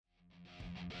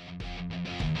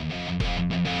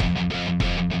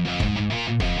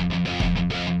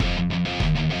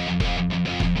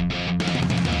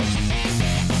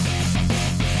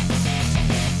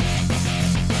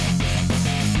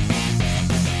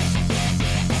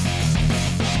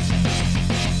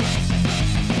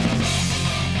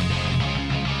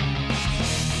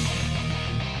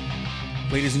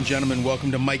Ladies and gentlemen, welcome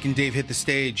to Mike and Dave Hit the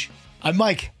Stage. I'm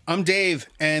Mike. I'm Dave,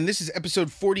 and this is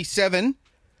episode 47,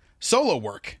 Solo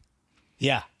Work.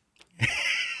 Yeah.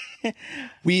 This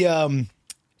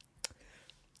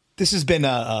has been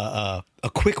a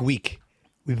quick week.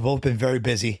 We've both been very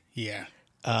busy. Yeah,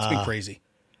 it's been crazy.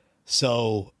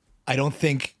 So I don't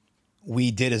think we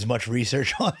did as much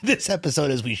research on this episode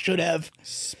as we should have.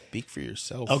 Speak for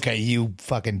yourself. Okay, you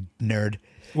fucking nerd.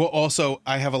 Well, also,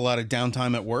 I have a lot of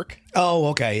downtime at work. Oh,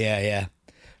 okay, yeah.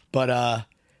 But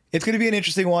it's going to be an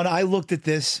interesting one. I looked at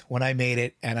this when I made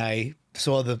it, and I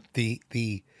saw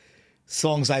the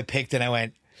songs I picked, and I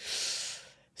went,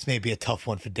 this may be a tough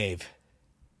one for Dave.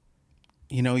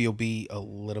 You know, you'll be a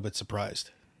little bit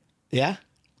surprised Yeah?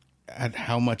 at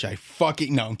how much I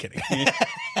fucking... No, I'm kidding.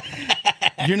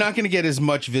 You're not going to get as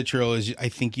much vitriol as I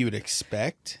think you would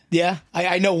expect. Yeah,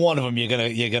 I know one of them you're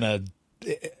gonna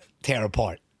tear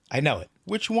apart. I know it.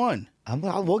 Which one?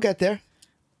 We'll get there.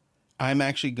 I'm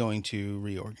actually going to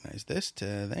reorganize this to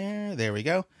there. There we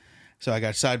go. So I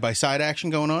got side-by-side action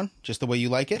going on, just the way you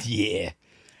like it. Yeah.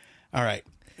 All right.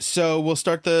 So we'll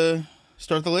start the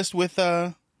list with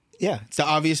Yeah. it's the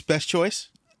obvious best choice.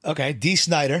 Okay. Dee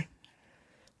Snider.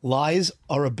 Lies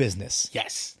are a business.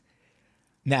 Yes.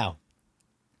 Now,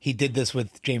 he did this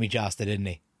with Jamie Josta, didn't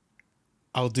he?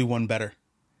 I'll do one better.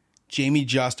 Jamie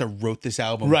Josta wrote this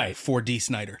album Right. for Dee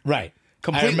Snider. Right.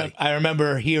 Completely. I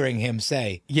remember hearing him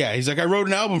say, Yeah, he's like, I wrote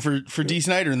an album for Dee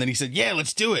Snider, and then he said, yeah,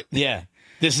 let's do it. yeah,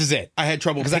 this is it. I had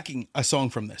trouble picking a song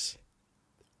from this.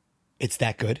 It's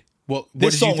that good. Well, what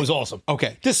This did you song thi- was awesome.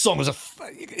 Okay. This song was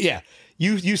yeah.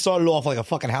 You started off like a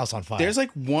fucking house on fire. There's like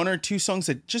one or two songs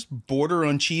that just border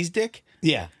on cheese dick,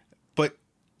 yeah. but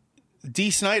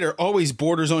Dee Snider always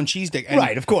borders on cheese dick. And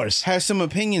Right, of course. has some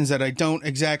opinions that I don't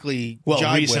exactly Well,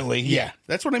 jive recently, with. yeah.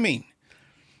 That's what I mean.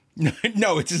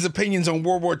 No, it's his opinions on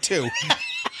World War II.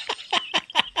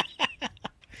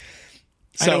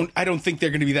 I don't think they're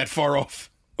going to be that far off.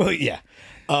 Well, yeah.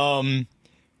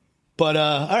 But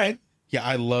all right. Yeah,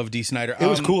 I love Dee Snider. It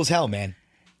was cool as hell, man.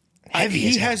 Heavy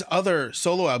as He hell. has other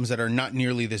solo albums that are not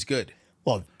nearly this good.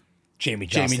 Well, Jamie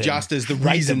Josta. Jamie Josta is the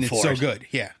Write reason them it's for so it. good.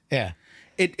 Yeah. Yeah.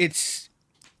 It's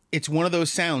one of those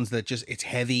sounds that just, it's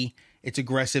heavy, it's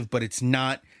aggressive, but it's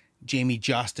not Jamie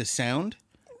Josta's sound.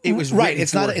 It was Right. written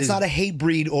It's for not his- a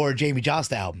Hatebreed or Jamie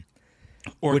Josta album.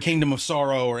 or Kingdom of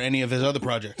Sorrow or any of his other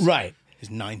projects. Right. His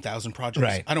 9,000 projects.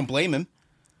 Right. I don't blame him.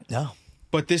 No.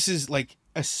 But this is like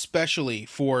especially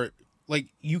for like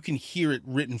you can hear it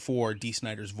written for Dee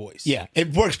Snider's voice. Yeah.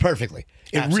 It works perfectly.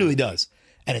 It Absolutely. really does.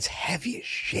 And it's heavy as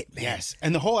shit, man. Yes.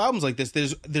 And the whole album's like this.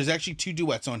 There's actually two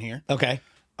duets on here. Okay.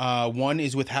 One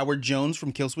is with Howard Jones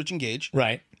from Killswitch Engage.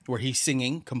 Right. Where he's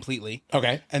singing completely.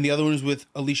 Okay. And the other one is with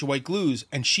Alicia White Glues,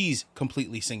 and she's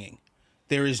completely singing.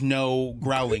 There is no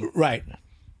growling. Right.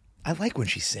 I like when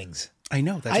she sings. I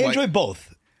know. That's I why enjoy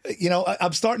both. You know,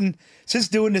 I'm starting, since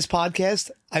doing this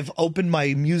podcast, I've opened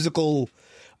my musical,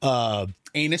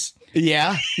 anus.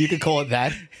 yeah, you could call it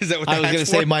that. Is that what I was that's going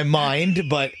to say for? my mind,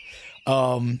 but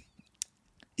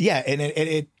yeah,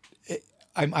 and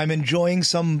I'm enjoying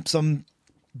some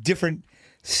different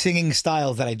singing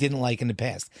styles that I didn't like in the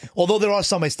past. Although there are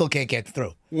some I still can't get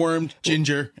through. Wormed,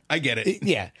 ginger. I get it.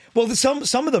 Yeah. Well, some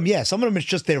of them, yeah, some of them it's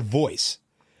just their voice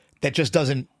that just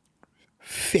doesn't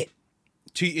fit.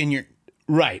 In your,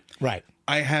 Right.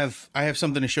 I have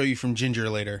something to show you from Ginger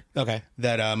later. Okay.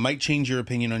 That might change your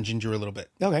opinion on Ginger a little bit.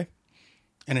 Okay.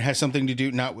 And it has something to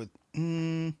do not with.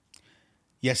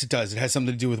 Yes, it does. It has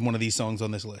something to do with one of these songs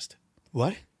on this list.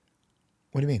 What?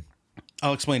 What do you mean?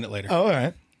 I'll explain it later. Oh, all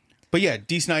right. But yeah,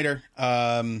 Dee Snider.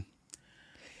 I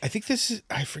think this is.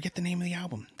 I forget the name of the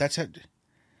album. That's it.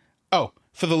 Oh,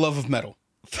 For the Love of Metal.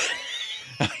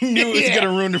 I knew it was Yeah.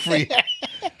 gonna ruin it for you.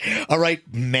 All right,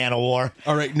 Manowar.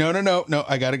 All right, no.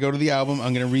 I got to go to the album.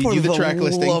 I'm gonna read you the track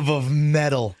listing. Love of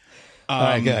metal. All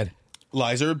right, good.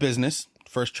 Lies Are a Business,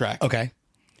 first track. Okay,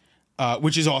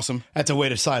 Which is awesome. that's a way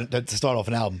to start off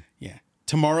an album. Yeah.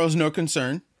 Tomorrow's No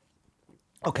Concern.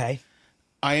 Okay.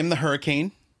 I Am the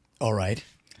Hurricane. All right.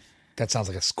 That sounds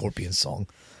like a Scorpion song.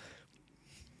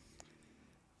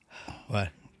 What?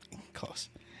 Close.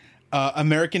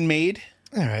 American Made.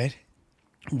 All right.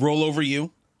 Roll Over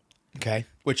You. Okay.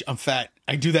 Which I'm fat.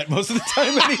 I do that most of the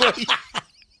time anyway.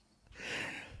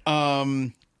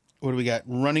 What do we got?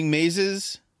 Running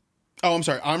Mazes. Oh, I'm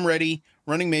sorry. I'm Ready.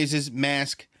 Running Mazes.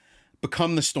 Mask.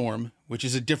 Become the Storm, which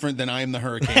is a different than I Am the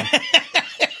Hurricane.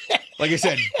 Like I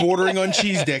said, bordering on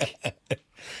cheese dick.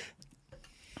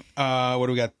 What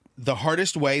do we got? The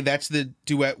Hardest Way. That's the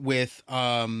duet with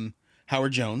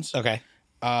Howard Jones. Okay.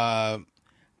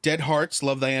 Dead Hearts,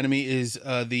 Love Thy Enemy is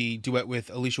the duet with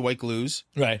Alicia White Glues.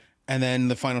 Right. and then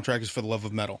the final track is For the Love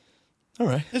of Metal. All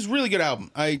right. It's a really good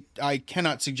album. I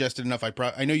cannot suggest it enough.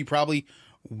 I know you probably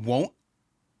won't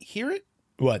hear it.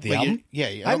 What, the but album? Yeah.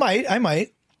 I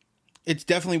might. It's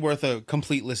definitely worth a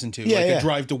complete listen to. Yeah, like yeah. a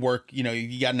drive to work. You know,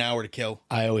 you got an hour to kill.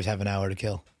 I always have an hour to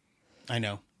kill. I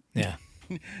know. Yeah.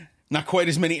 Not quite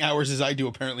as many hours as I do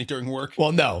apparently during work.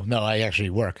 Well, no, I actually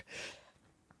work.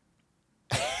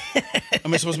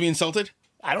 Am I supposed to be insulted?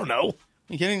 I don't know.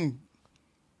 You kidding?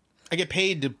 I get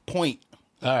paid to point.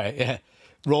 All right, yeah.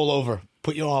 Roll over.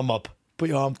 Put your arm up.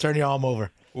 Turn your arm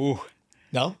over. Ooh.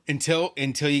 No? Until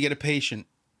you get a patient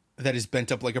that is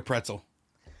bent up like a pretzel.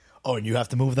 Oh, and you have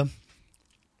to move them?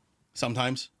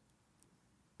 Sometimes.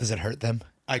 Does it hurt them?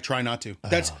 I try not to.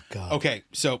 That's God. okay.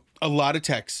 So a lot of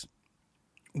techs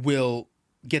will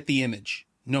get the image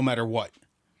no matter what.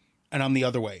 And I'm the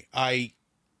other way. I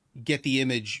get the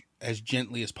image as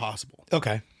gently as possible.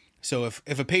 Okay. So if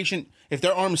a patient, if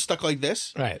their arm is stuck like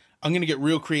this, Right. I'm going to get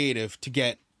real creative to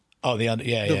get Oh,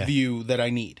 the view that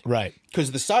I need. Right.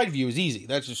 Because the side view is easy.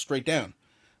 That's just straight down.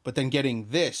 But then getting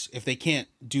this, if they can't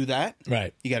do that,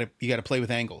 Right. you gotta play with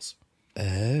angles.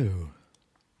 Oh.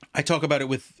 I talk about it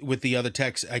with the other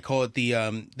techs. I call it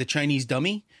the Chinese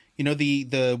dummy. You know,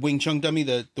 the Wing Chun dummy,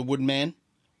 the wooden man.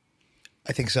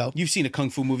 I think so. You've seen a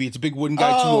kung fu movie. It's a big wooden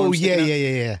guy. two Oh, arms yeah.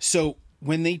 sticking out. So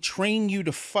when they train you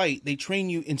to fight, they train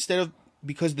you instead of,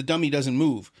 because the dummy doesn't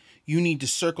move, you need to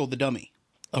circle the dummy.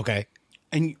 Okay.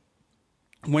 And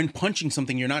when punching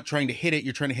something, you're not trying to hit it,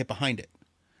 you're trying to hit behind it.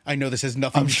 I know this has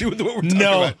nothing to do with what we're talking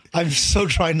No, about. I'm so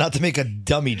trying not to make a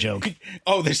dummy joke.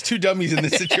 Oh, there's two dummies in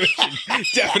this situation.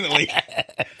 Definitely.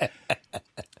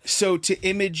 So to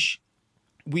image,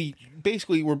 we're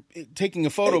taking a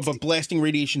photo, but blasting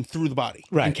radiation through the body.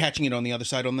 Right. And catching it on the other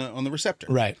side on the receptor.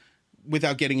 Right.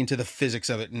 Without getting into the physics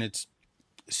of it, and it's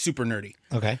super nerdy.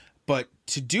 Okay. But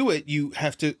to do it, you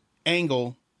have to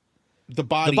angle the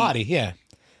body. The body, yeah.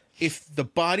 If the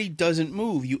body doesn't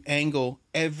move, you angle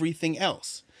everything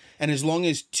else. And as long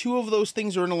as two of those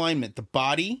things are in alignment, the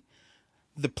body,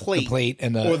 the plate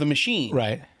and or the machine,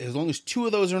 right. as long as two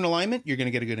of those are in alignment, you're going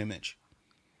to get a good image.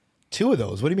 Two of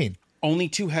those? What do you mean? Only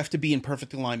two have to be in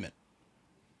perfect alignment.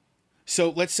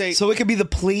 So let's say So it could be the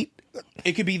plate.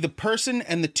 it could be the person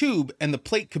and the tube, and the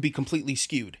plate could be completely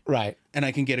skewed. Right. And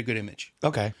I can get a good image.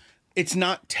 Okay. It's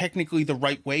not technically the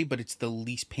right way, but it's the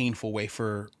least painful way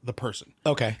for the person.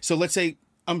 Okay. So let's say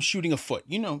I'm shooting a foot.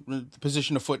 You know, the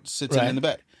position a foot sits in the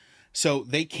bed. So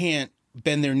they can't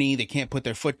bend their knee. They can't put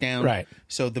their foot down. Right.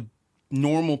 So the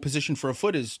normal position for a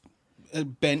foot is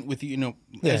bent with,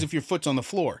 as if your foot's on the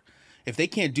floor. If they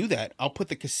can't do that, I'll put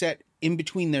the cassette in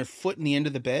between their foot and the end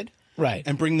of the bed. Right.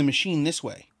 And bring the machine this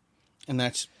way. And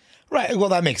that's Right. Well,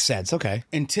 that makes sense. Okay.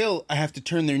 until I have to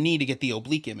turn their knee to get the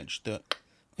oblique image.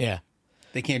 Yeah.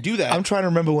 They can't do that. I'm trying to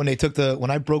remember when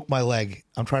I broke my leg.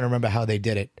 I'm trying to remember how they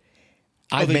did it.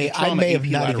 I they may did trauma, have AP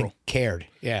not lateral. even cared.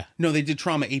 Yeah. No, they did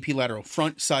trauma, AP lateral,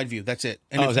 front, side view. That's it.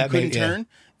 And if you that couldn't made- yeah. turn,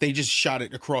 they just shot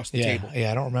it across the Yeah. table.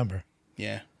 Yeah. I don't remember.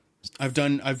 Yeah. I've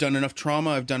done enough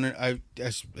trauma.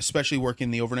 Especially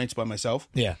working the overnights by myself.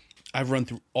 Yeah. I've run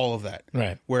through all of that.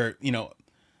 Right. Where,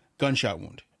 gunshot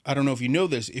wound. I don't know if you know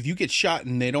this. If you get shot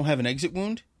and they don't have an exit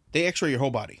wound, they x-ray your whole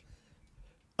body.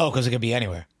 Oh, because it could be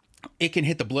anywhere. It can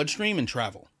hit the bloodstream and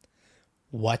travel.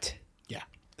 What? Yeah.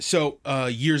 So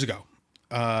years ago,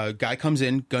 guy comes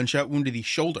in, gunshot wound to the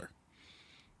shoulder.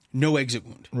 No exit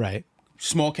wound. Right.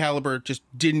 Small caliber, just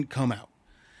didn't come out.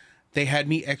 They had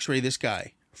me x-ray this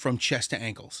guy from chest to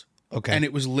ankles. Okay. And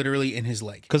it was literally in his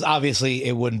leg. Because obviously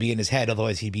it wouldn't be in his head,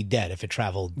 otherwise he'd be dead if it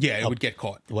traveled. Yeah, it up, would get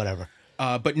caught. whatever.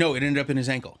 But no, it ended up in his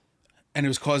ankle. And it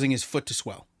was causing his foot to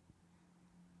swell.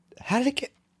 How did it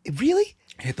get? Really?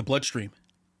 It hit the bloodstream.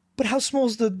 But how small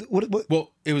is the what?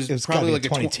 Well, it was It's probably gotta like be a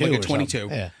 22. Like a or 22.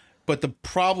 something. Yeah. But the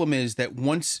problem is that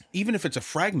once, even if it's a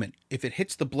fragment, if it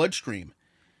hits the bloodstream,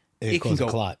 it can causes a go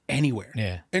clot. anywhere.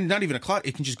 Yeah. And not even a clot,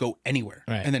 it can just go anywhere.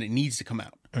 Right. And then it needs to come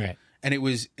out. Right. And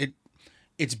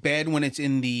it's bad when it's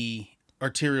in the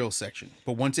arterial section,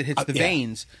 but once it hits the yeah.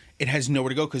 veins, it has nowhere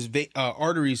to go because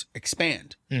arteries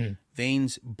expand,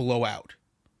 veins blow out.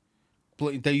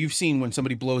 That you've seen when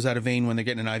somebody blows out a vein when they're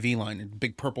getting an IV line, and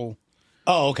big purple.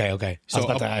 Oh, okay. I was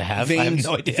about to, I have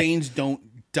no idea. Veins don't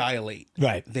dilate.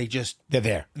 Right. They're there. They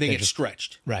They're get just-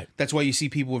 stretched. Right. That's why you see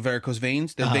people with varicose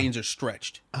veins. Their veins are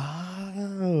stretched.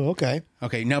 Oh, okay.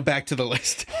 Okay, now back to the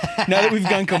list. Now that we've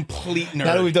gone complete nerd.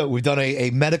 Now that we've done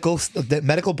a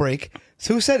medical break.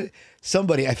 So who said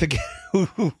somebody? I forget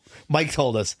who. Mike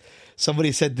told us.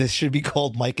 Somebody said this should be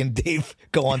called Mike and Dave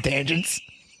Go on Tangents.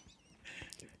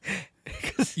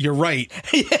 You're right,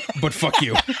 but fuck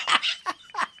you.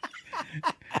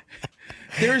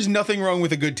 There is nothing wrong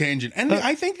with a good tangent, and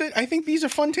I think these are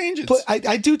fun tangents. But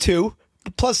I do too.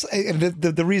 Plus,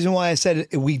 the reason why I said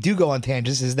we do go on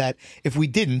tangents is that if we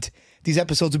didn't, these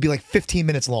episodes would be like 15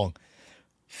 minutes long.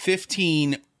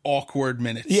 15 awkward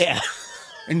minutes. Yeah.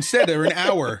 Instead, they're an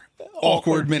hour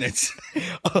awkward minutes.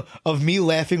 Of me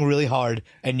laughing really hard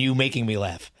and you making me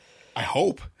laugh. I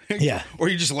hope. Yeah. Or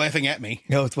you're just laughing at me.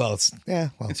 No, it's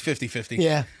 50-50.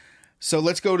 Yeah. So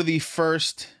let's go to the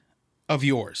first of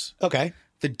yours. Okay.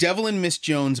 The Devil and Miss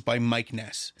Jones by Mike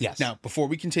Ness. Yes. Now, before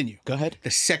we continue. Go ahead.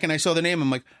 The second I saw the name, I'm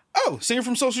like, oh, singer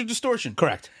from Social Distortion.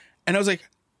 Correct. And I was like,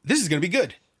 this is going to be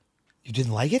good. You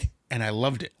didn't like it? And I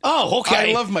loved it. Oh,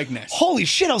 okay. I love Mike Ness. Holy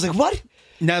shit. I was like, what?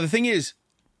 Now, the thing is,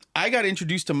 I got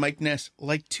introduced to Mike Ness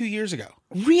like 2 years ago.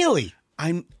 Really?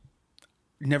 I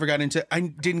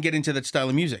didn't get into that style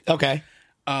of music. Okay.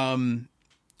 Random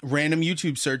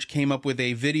YouTube search came up with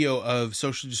a video of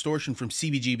Social Distortion from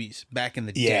CBGB's back in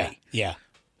the Yeah. day. Yeah.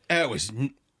 It was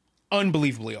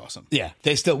unbelievably awesome. Yeah.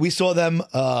 We saw them,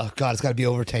 God, it's got to be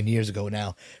over 10 years ago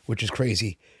now, which is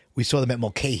crazy. We saw them at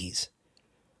Mulcahy's,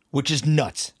 which is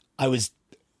nuts. I was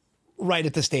right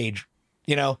at the stage,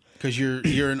 you know? Because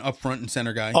you're an up front and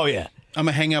center guy. Oh, yeah. I'm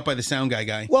a hang out by the sound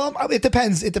guy. Well, it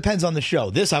depends. It depends on the show.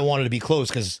 This, I wanted to be close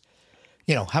because,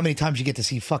 you know, how many times you get to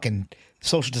see fucking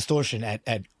Social Distortion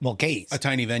at Mulcahy's? A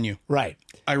tiny venue. Right.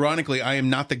 Ironically, I am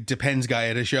not the depends guy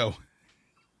at a show.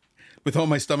 With all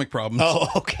my stomach problems. Oh,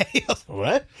 okay.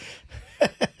 What?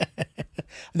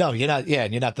 No, you're not. Yeah,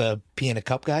 and you're not the pee in a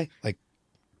cup guy like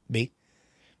me.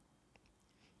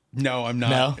 No, I'm not.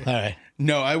 No, all right.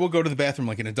 No, I will go to the bathroom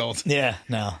like an adult. Yeah,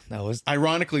 no. It was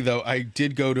Ironically, though, I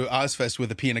did go to Ozfest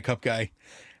with a pee in a cup guy,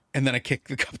 and then I kicked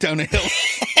the cup down a hill.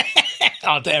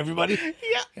 out to everybody.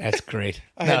 Yeah, That's great.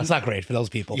 No, it's not great for those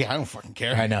people. yeah, I don't fucking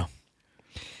care. I know.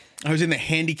 I was in the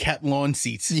handicap lawn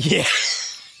seats. Yeah.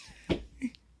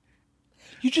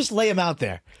 You just lay them out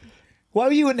there. Why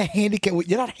were you in the handicap?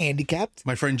 You're not handicapped.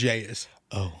 My friend Jay is.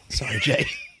 Oh, sorry, Jay.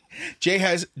 Jay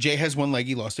has one leg.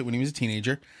 He lost it when he was a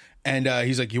teenager. And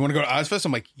he's like, you want to go to Ozfest?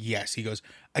 I'm like, yes. He goes,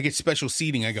 I get special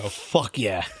seating. I go, Fuck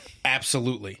yeah.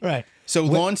 absolutely. Right. So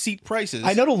lawn seat prices.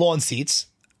 I know the lawn seats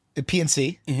at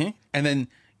PNC. Mm-hmm. And then,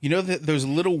 you know, those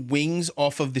little wings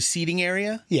off of the seating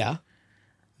area? Yeah.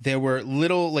 There were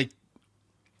little, like,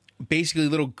 basically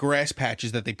little grass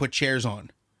patches that they put chairs on.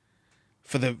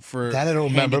 For That I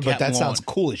don't remember, but that sounds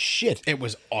cool as shit. It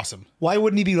was awesome. Why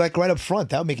wouldn't he be like right up front?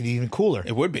 That would make it even cooler.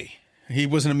 It would be. He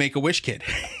wasn't a Make-A-Wish kid.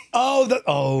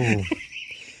 Oh.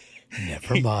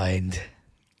 Never mind.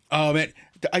 Oh, man.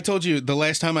 I told you the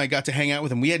last time I got to hang out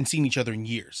with him, we hadn't seen each other in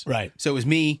years. Right. So it was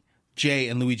me, Jay,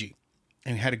 and Luigi.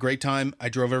 And we had a great time. I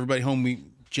drove everybody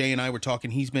home. Jay and I were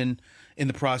talking. He's been in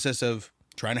the process of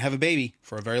trying to have a baby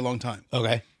for a very long time.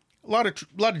 Okay. A lot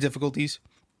of difficulties.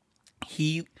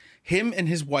 Him and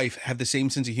his wife have the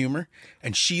same sense of humor,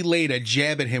 and she laid a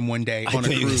jab at him one day on a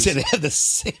You cruise. said they have the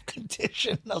same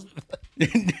condition.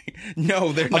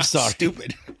 No, they're not sorry.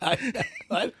 stupid.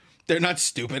 What? They're not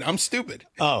stupid. I'm stupid.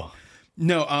 Oh,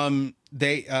 No,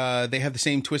 they have the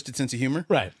same twisted sense of humor.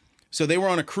 right. So they were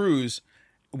on a cruise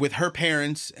with her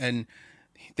parents, and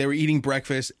they were eating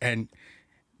breakfast, and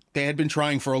they had been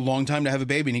trying for a long time to have a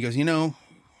baby. And he goes, you know,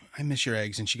 I miss your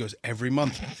eggs. And she goes, every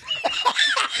month.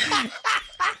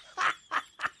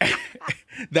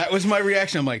 That was my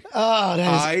reaction. I'm like, Oh,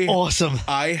 that is awesome.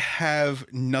 I have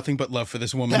nothing but love for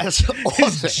this woman. That's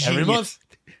awesome. Every month.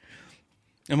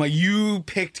 I'm like, you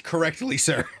picked correctly,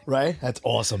 sir. Right? That's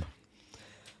awesome.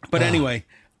 But anyway,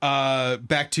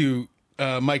 back to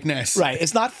Mike Ness. Right.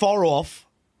 It's not far off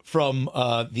from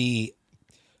the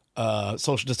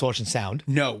Social Distortion sound.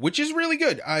 No, which is really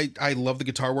good. I love the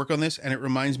guitar work on this, and it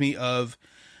reminds me of,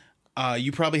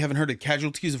 you probably haven't heard of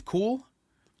Casualties of Cool.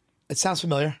 It sounds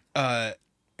familiar.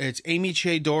 It's Amy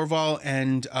Che Dorval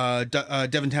and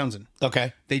Devin Townsend.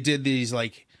 Okay. They did these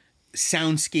like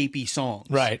soundscapey songs.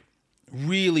 Right.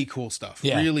 Really cool stuff.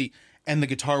 Yeah. Really. And the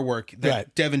guitar work that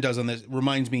Right. Devin does on this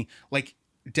reminds me like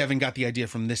Devin got the idea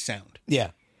from this sound.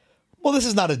 Yeah. Well, this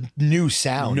is not a new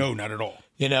sound. No, not at all.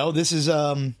 You know, this is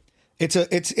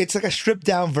it's like a stripped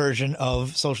down version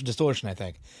of Social Distortion, I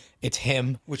think. It's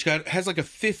him. Which has like a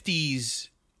 50s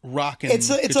rock and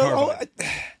It's a guitar vibe.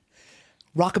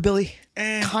 rockabilly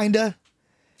kinda.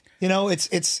 You know, it's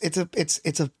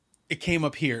a It came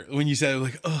up here when you said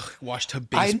like, ugh, wash tub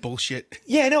bass bullshit.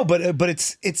 yeah, I know, but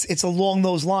it's along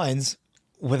those lines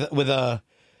with a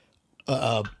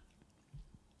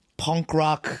punk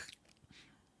rock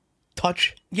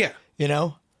touch. Yeah. You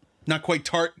know, Not quite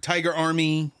Tiger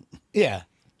Army, yeah,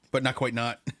 but not quite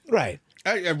not. right,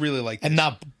 I really like and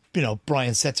not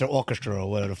Brian Setzer Orchestra or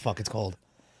whatever the fuck it's called.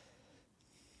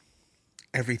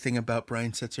 Everything about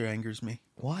Brian Setzer angers me.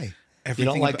 Why? You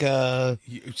Everything don't like Go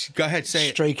ahead, say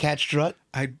it. Stray Cat Strut?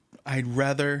 I'd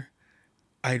rather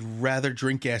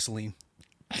drink gasoline.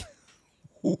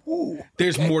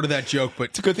 There's more to that joke, but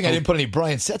It's a good thing I didn't put any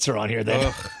Brian Setzer on here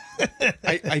then.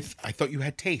 I thought you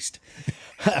had taste.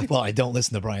 Well, I don't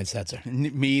listen to Brian Setzer.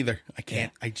 Me either. I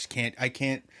can't. I just can't. I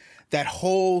can't. That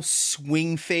whole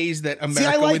swing phase that America See,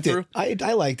 I went liked through. it.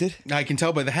 I liked it. I can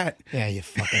tell by the hat. Yeah, you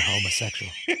fucking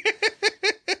homosexual.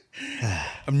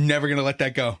 I'm never gonna let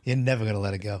that go. You're never going to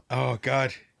let it go. Oh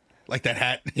God, like that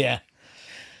hat. Yeah.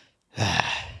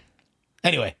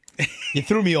 Anyway, you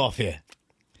threw me off here.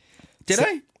 Did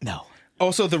I? No.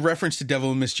 Also, the reference to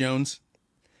Devil and Miss Jones,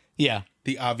 Yeah.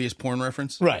 the obvious porn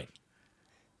reference. Right.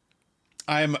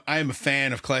 I am a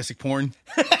fan of classic porn.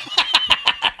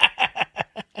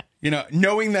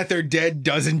 Knowing that they're dead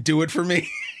doesn't do it for me,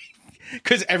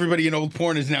 because everybody in old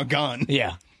porn is now gone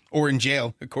Yeah. or in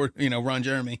jail. Of course, Ron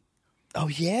Jeremy. Oh,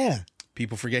 yeah.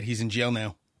 People forget he's in jail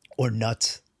now. Or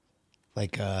nuts.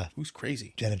 Like Who's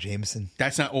crazy? Jenna Jameson.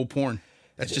 That's not old porn.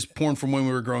 That's just porn from when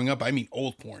we were growing up. I mean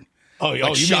old porn. Oh,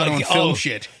 Like shot on film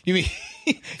shit. You mean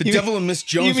The Devil and Miss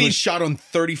Jones mean- was shot on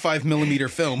 35 millimeter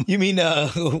film. You mean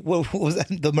what was that?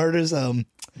 The murders?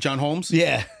 John Holmes?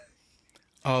 Yeah.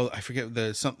 Oh, I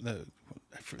forget something.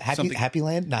 Happy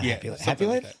Land? Not Yeah, Happy Land. something Happy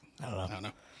like Land? that. I don't know. I don't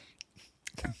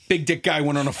know. Big dick guy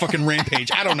went on a fucking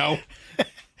rampage. I don't know.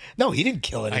 No, he didn't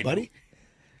kill anybody.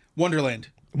 Wonderland.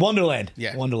 Wonderland.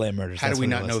 Yeah. Wonderland murders. How do That's we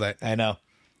what it not was. know that? I know.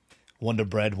 Wonder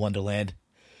Bread, Wonderland.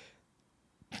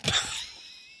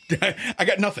 I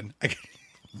got nothing.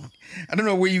 I don't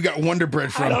know where you got Wonder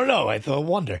Bread from. I don't know. I thought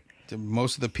Wonder.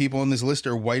 Most of the people on this list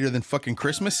are whiter than fucking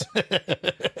Christmas.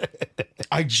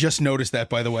 I just noticed that,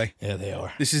 by the way. Yeah, they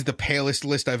are. This is the palest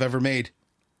list I've ever made.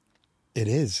 It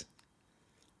is.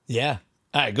 Yeah.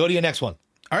 All right, go to your next one.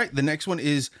 All right, the next one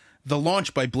is The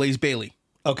Launch by Blaze Bayley.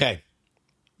 Okay.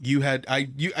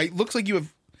 It looks like you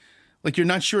have, like you're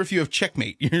not sure if you have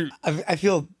Checkmate. I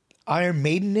feel Iron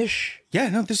Maiden-ish. Yeah,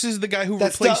 no, this is the guy who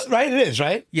That's replaced. right. It is,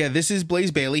 right? Yeah, this is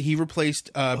Blaze Bayley. He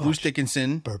replaced Bruce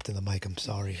Dickinson. Burped in the mic. I'm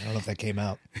sorry. I don't know if that came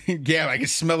out. Yeah, I can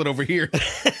smell it over here.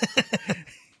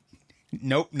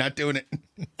 Nope, not doing it.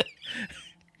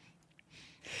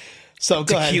 So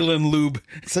go ahead. Tequila and lube.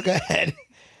 So go ahead.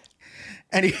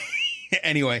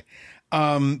 Anyway,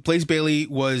 Blaze Bayley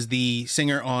was the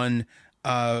singer on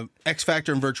X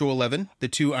Factor and Virtual 11, the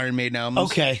two Iron Maiden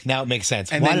albums. Okay, now it makes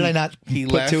sense. And Why then did I not he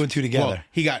put left. two and two together? Well,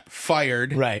 he got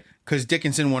fired. Right. Because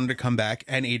Dickinson wanted to come back,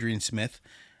 and Adrian Smith.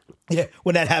 Yeah,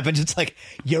 when that happens, it's like,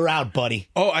 you're out, buddy.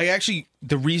 Oh,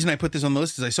 the reason I put this on the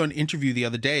list is I saw an interview the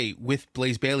other day with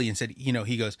Blaze Bayley and said,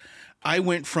 he goes, I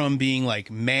went from being like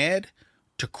mad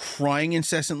to crying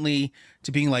incessantly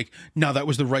to being like, no, that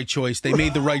was the right choice. They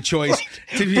made the right choice.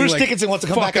 To being Bruce like, Dickinson wants to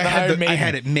come fuck, back on Iron I Maiden.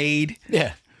 had it made.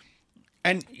 Yeah.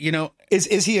 And,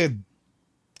 Is he a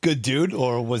good dude,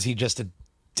 or was he just a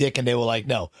dick and they were like,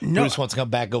 no, Bruce wants to come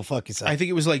back, go fuck yourself? I think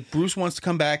it was like, Bruce wants to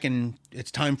come back and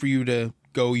it's time for you to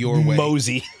go your way.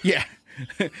 Mosey. Yeah.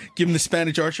 Give him the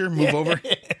Spanish Archer, move over.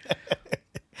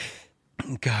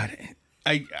 God.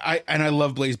 I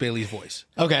love Blaze Bayley's voice.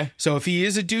 Okay. So if he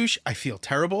is a douche, I feel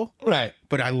terrible, Right.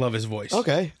 but I love his voice.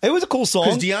 Okay. It was a cool song.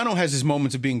 Because Diano has his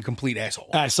moments of being a complete asshole.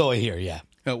 I saw it here, yeah.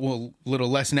 Well, a little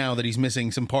less now that he's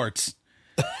missing some parts.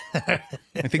 I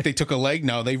think they took a leg.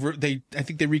 No, I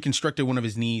think they reconstructed one of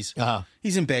his knees. Uh-huh.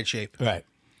 He's in bad shape. Right.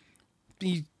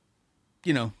 He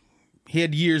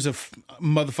had years of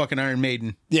motherfucking Iron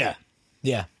Maiden. Yeah.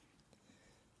 Yeah.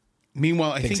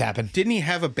 Meanwhile, I Things think happen. Didn't he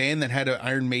have a band that had an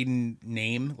Iron Maiden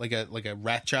name, like a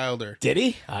Rat Child or Did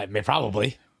he? I mean,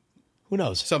 probably. Who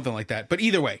knows? something like that? But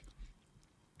either way,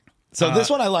 So this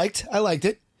one I liked. I liked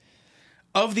it.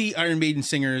 of the Iron Maiden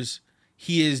singers,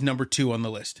 he is number 2 on the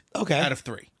list. Okay. Out of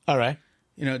 3. All right.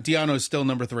 Diano is still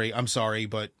number 3. I'm sorry,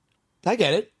 but I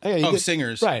get it. Of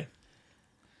singers. Right.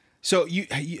 so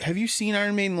have you seen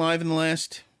Iron Maiden live in the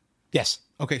last? Yes.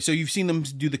 Okay, so you've seen them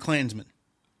do the Klansman.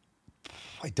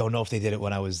 I don't know if they did it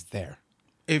when I was there.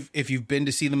 If you've been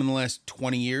to see them in the last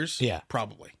 20 years, Yeah.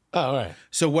 probably. Oh, all right.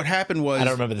 So what happened was I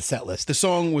don't remember the set list. the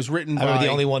song was written I by remember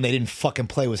the only one they didn't fucking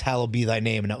play was Hallowed Be Thy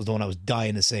Name, and that was the one I was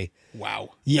dying to say. Wow.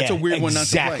 Yeah, That's a weird one not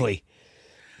to play. Exactly.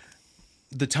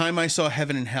 The time I saw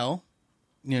Heaven and Hell,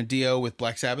 Dio with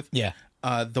Black Sabbath. Yeah.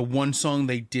 The one song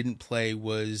they didn't play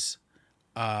was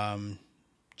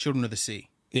Children of the Sea.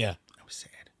 Yeah. That was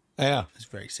sad. Yeah. It was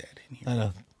very sad in here. I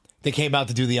know. They came out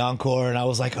to do the encore, and I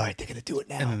was like, all right, they're going to do it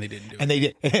now. And then they didn't do it. And they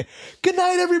did. Good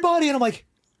night, everybody. And I'm like,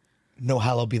 no,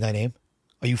 Hallowed Be Thy Name.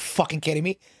 Are you fucking kidding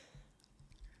me?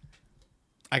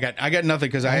 I got nothing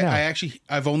because I know.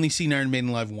 I've only seen Iron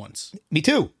Maiden live once. Me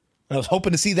too. I was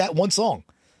hoping to see that one song.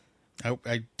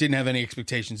 I didn't have any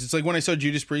expectations. It's like when I saw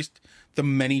Judas Priest, the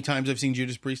many times I've seen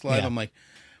Judas Priest live, Yeah. I'm like,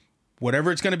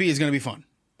 whatever it's going to be is going to be fun.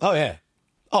 Oh, yeah.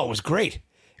 Oh, it was great.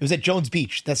 It was at Jones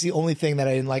Beach. That's the only thing that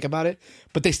I didn't like about it.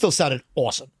 But they still sounded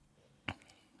awesome.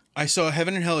 I saw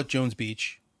Heaven and Hell at Jones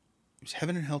Beach. It was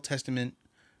Heaven and Hell Testament,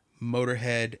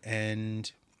 Motorhead,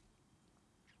 and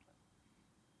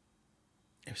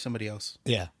it was somebody else.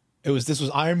 Yeah. This was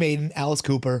Iron Maiden, Alice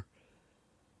Cooper,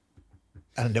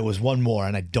 and there was one more,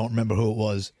 and I don't remember who it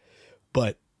was.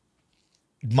 But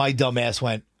my dumb ass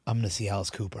went, I'm going to see Alice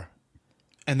Cooper.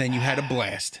 And then you had a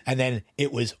blast. And then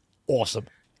it was awesome.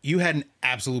 You had an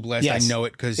absolute blast. Yes. I know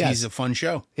it because Yes. he's a fun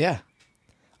show. Yeah.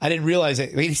 I didn't realize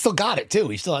it. I mean, he still got it, too.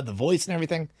 He still had the voice and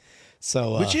everything.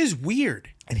 So, Which is weird.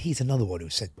 and he's another one who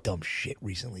said dumb shit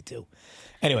recently, too.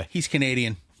 Anyway, He's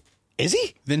Canadian. is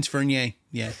he? Vince Fernier.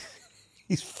 Yeah.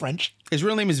 He's French. His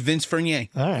real name is Vince Fernier.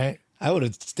 All right. I would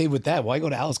have stayed with that. Why go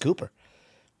to Alice Cooper?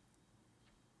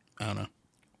 I don't know.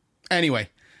 Anyway,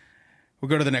 we'll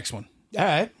go to the next one. All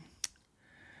right.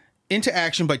 Into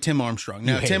Action by Tim Armstrong.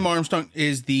 Now, hate Tim it. Armstrong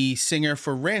is the singer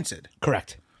for Rancid.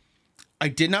 Correct. I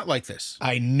did not like this.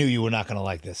 I knew you were not going to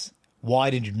like this. Why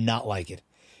did you not like it?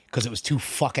 Because it was too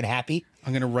fucking happy?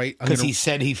 I'm gonna write. Because he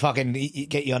said he fucking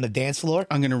get you on the dance floor?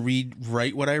 I'm gonna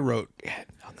write what I wrote. Yeah,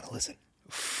 I'm going to listen.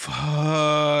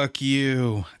 Fuck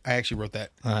you. I actually wrote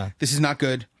that. This is not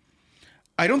good.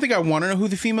 I don't think I want to know who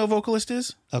the female vocalist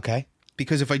is Okay.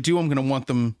 because if I do, I'm gonna want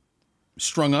them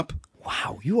strung up.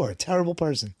 Wow, you are a terrible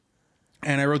person.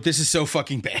 And I wrote, "This is so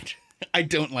fucking bad. I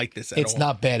don't like this at It's all."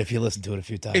 not bad if you listen to it a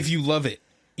few times. If you love it,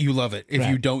 you love it. If Right.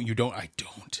 you don't, you don't. I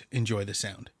don't enjoy the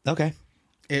sound. Okay.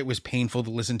 It was painful to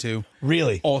listen to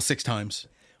Really? all 6 times.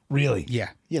 Really?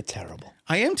 Yeah. You're terrible.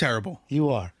 I am terrible. You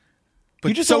are. But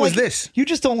You just so don't is like, this. You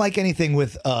just don't like anything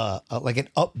with like an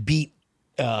upbeat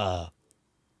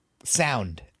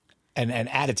sound and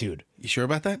attitude. You sure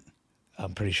about that?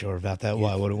 I'm pretty sure about that.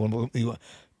 Why? What, go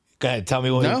ahead. Tell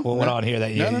me what went on here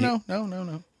that you.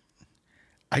 No.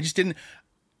 I just didn't.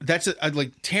 That's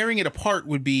like tearing it apart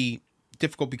would be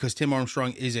difficult because Tim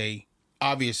Armstrong is a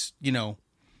obvious,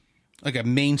 like a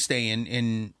mainstay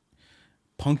in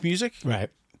punk music, Right.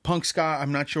 punk ska.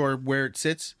 I'm not sure where it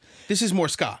sits. This is more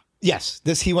ska. Yes.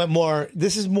 He went more.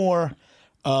 This is more,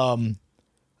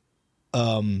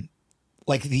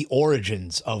 like the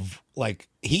origins of like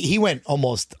he went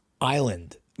almost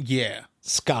island Yeah,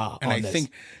 ska. and on I this.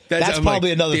 think That's I'm probably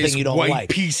like, another this thing you don't white like.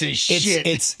 piece of shit.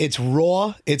 It's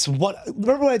raw. It's what.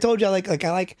 Remember what I told you? I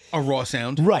like a raw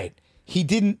sound. right. He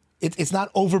didn't. It's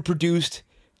not overproduced.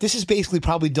 This is basically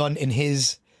probably done in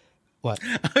his what?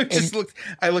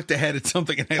 I looked ahead at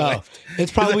something and I laughed. It's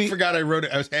 'Cause probably- I forgot I wrote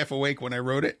it. I was half awake when I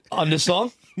wrote it. On this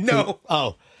song? No.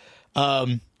 Oh.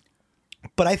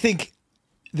 But I think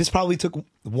this probably took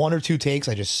 1 or 2 takes.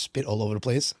 I just spit all over the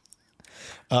place.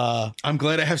 I'm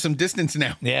glad I have some distance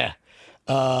now. Yeah.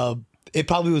 It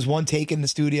probably was 1 take in the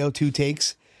studio, 2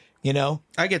 takes,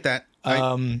 I get that.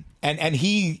 and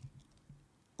he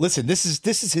listen, this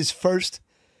is his first,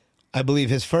 I believe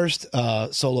his first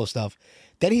solo stuff.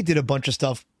 Then he did a bunch of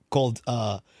stuff called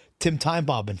Tim Time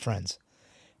Bomb and Friends.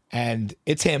 And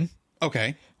it's him,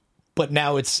 Okay. but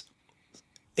now it's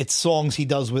songs he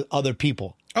does with other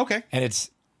people. Okay. And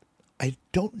I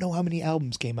don't know how many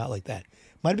albums came out like that.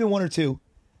 Might have been 1 or 2.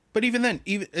 But even then,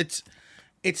 it's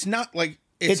not like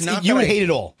it's not you that would I hate it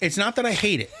all. It's not that I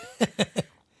hate it.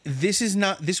 This was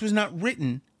not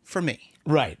written for me.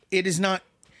 Right. It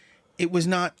was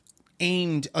not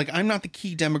aimed like I'm not the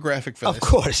key demographic for Of this.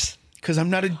 course. Because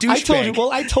I'm not a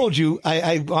douchebag. I told you,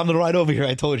 I on the ride over here,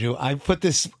 I told you, I put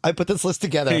this list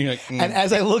together. You're like, And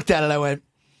as I looked at it, I went,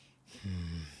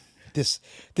 this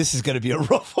is going to be a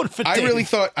rough one for I Dave.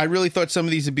 really thought some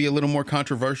of these would be a little more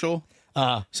controversial.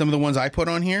 Some of the ones I put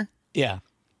on here. Yeah.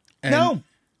 And No.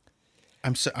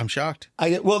 I'm shocked.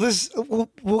 We'll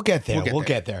get there. We'll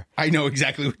get there. I know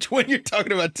exactly which one you're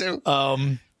talking about too.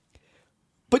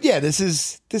 But yeah, this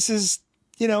is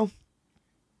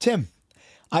Tim.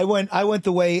 I went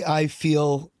the way I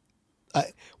feel.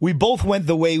 We both went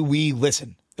the way we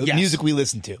listen. Yes. Music we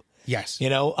listen to. Yes.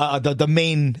 The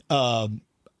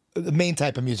main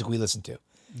type of music we listen to.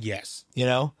 Yes.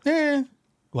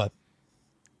 What?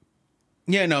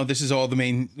 Yeah, no, this is all the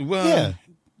main. Well, Yeah.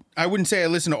 I wouldn't say I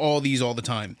listen to all these all the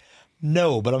time.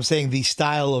 No, but I'm saying the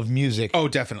style of music Oh,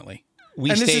 definitely. we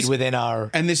and this stayed is- within our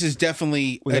And this is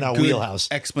definitely Within a our good wheelhouse.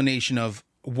 explanation of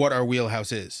what our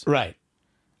wheelhouse is. right.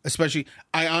 Especially,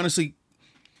 I honestly,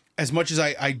 as much as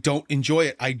I don't enjoy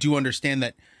it, I do understand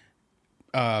that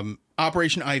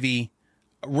Operation Ivy,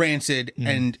 Rancid,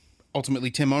 and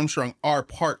ultimately Tim Armstrong are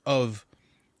part of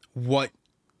what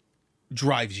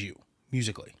drives you.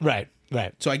 musically. Right.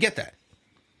 So I get that.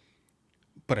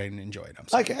 But I didn't enjoy it. I'm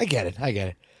sorry. I get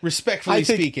it. Respectfully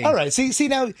speaking. All right. See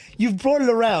now you've brought it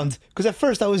around because at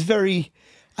first I was very.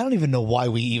 I don't even know why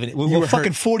we're were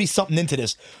fucking hurt. 40 something into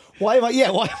this. Why am I?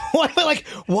 Yeah. Why am I like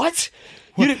what?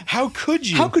 How could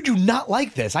you? How could you not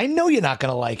like this? I know you're not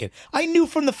gonna like it. I knew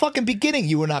from the fucking beginning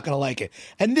you were not gonna like it.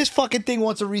 And this fucking thing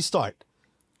wants a restart.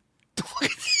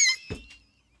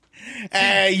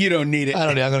 You don't need it. I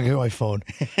don't know. I'm gonna get my phone.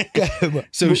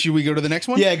 So should we go to the next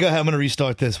one? Yeah, go ahead. I'm gonna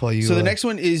restart this while you. So the next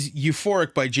one is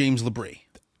Euphoric by James LaBrie.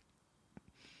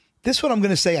 This one I'm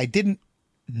gonna say I didn't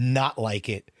not like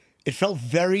it. It felt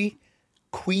very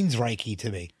Queensryche to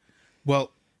me.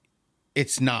 Well,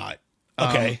 it's not.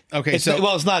 Okay. Okay. It's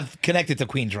it's not connected to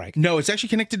Queensryche. No, it's actually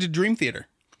connected to Dream Theater.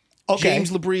 Okay.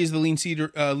 James LaBrie is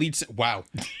the wow.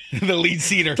 The lead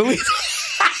cedar.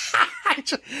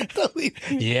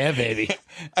 Yeah, baby.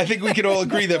 I think we can all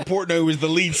agree that Portnoy was the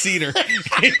lead cedar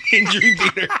in Dream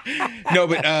Theater. No,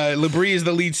 but LaBrie is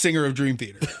the lead singer of Dream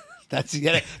Theater. That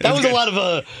was good. a lot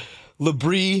of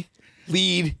LaBrie,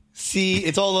 lead, C.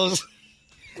 It's all those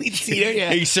lead cedar.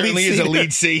 Yeah, He certainly lead is a cedar.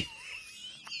 lead C.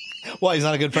 Why, he's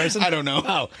not a good person? I don't know.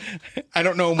 Oh, I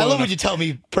don't know him I well love enough. when you tell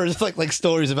me like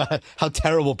stories about how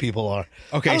terrible people are.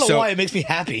 Okay, I don't know so- why it makes me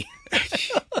happy.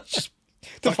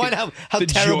 To find out how the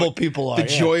terrible joy- people are. The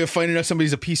yeah. joy of finding out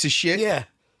somebody's a piece of shit. Yeah.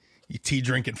 You tea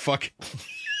drinking fuck.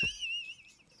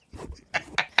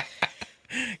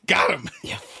 Got him.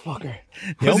 Yeah, fucker.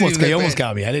 Wasn't even that You almost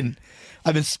bad. got me.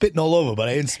 I've been spitting all over, but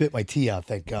I didn't spit my tea out,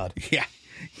 thank God. Yeah.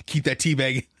 Keep that tea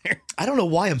bag in there. I don't know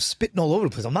why I'm spitting all over the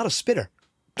place. I'm not a spitter.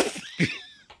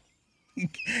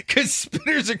 Because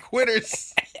spitters are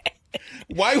quitters.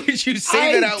 Why would you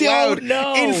say I that out don't loud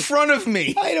know. in front of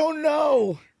me? I don't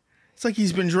know. It's like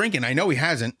he's been drinking. I know he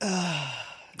hasn't. I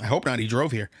hope not. He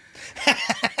drove here.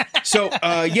 So,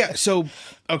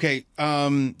 okay.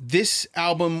 This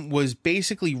album was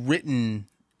basically written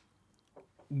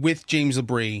with James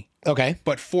LaBrie, Okay.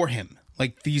 but for him.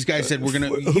 Like these guys said,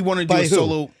 he wanted to do by a who?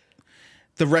 solo.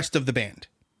 The rest of the band,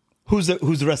 Who's the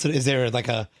rest of it? Is there like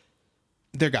a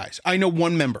they're guys. I know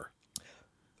one member.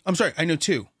 I'm sorry, I know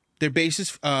two. Their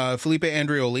bassist, Felipe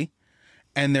Andreoli,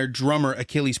 and their drummer,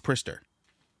 Achilles Priester.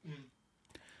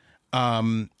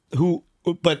 who?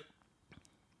 But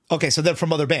okay, so they're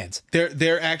from other bands.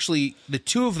 They're actually the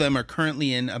two of them are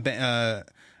currently in a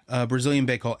Brazilian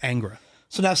band called Angra.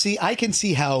 So now, see, I can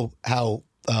see how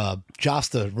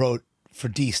Josta wrote for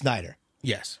D. Snyder.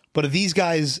 Yes. But are these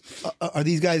guys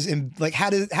in like how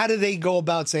do they go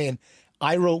about saying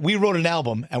we wrote an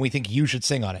album and we think you should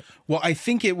sing on it? Well, I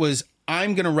think it was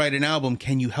I'm going to write an album.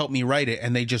 Can you help me write it?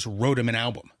 And they just wrote him an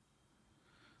album.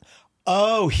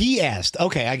 Oh, he asked.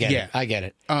 Okay, I get Yeah. it. I get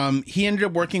it. He ended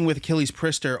up working with Achilles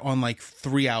Priester on like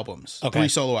 3 albums, Okay. 3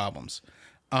 solo albums.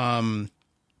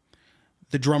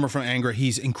 The drummer from Angra,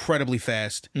 he's incredibly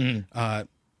fast. You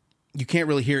can't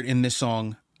really hear it in this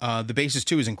song. The bassist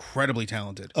too is incredibly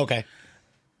talented. Okay.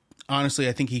 Honestly,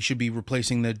 I think he should be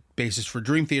replacing the bassist for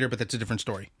Dream Theater, but that's a different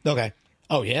story. Okay.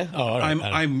 Oh yeah. Oh, all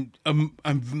right.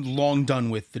 I'm long done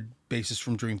with the bassist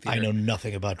from Dream Theater. I know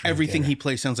nothing about Dream Everything Theater. he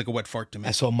plays sounds like a wet fart to me.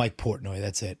 I saw Mike Portnoy.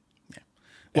 That's it.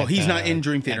 Well, he's not in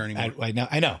Dream Theater anymore. I know.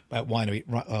 At Winery,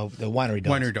 the Winery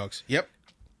Dogs. Winery Dogs. Yep,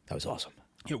 That was awesome.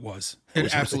 it was.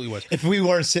 It absolutely was. If we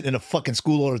weren't sitting in a fucking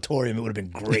school auditorium, it would have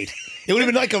been great. It would have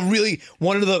been like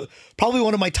probably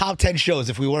one of my top 10 shows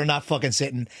if we were not fucking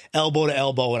sitting elbow to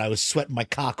elbow and I was sweating my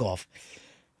cock off.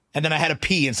 And then I had to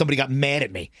pee and somebody got mad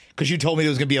at me because you told me there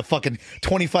was going to be a fucking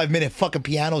 25-minute fucking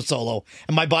piano solo.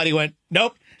 And my body went,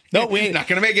 nope, we ain't. Not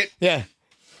gonna make it. Yeah.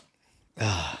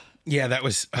 Yeah, that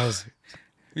was.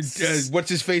 What's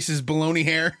his face's baloney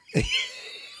hair?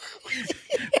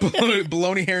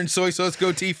 Baloney hair and soy sauce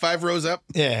goatee, 5 rows up.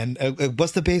 Yeah. And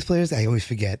what's the bass players? I always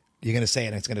forget. You're going to say it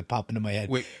and it's going to pop into my head.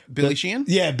 Wait, Billy Sheehan?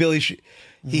 Yeah, Billy Sheehan.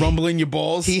 Rumbling your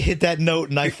balls He hit that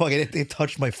note and I fucking it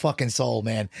touched my fucking soul,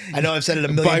 man. I know I've said it a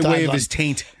million by times. way of his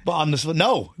taint. But on this,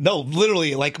 no,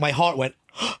 literally, like my heart went,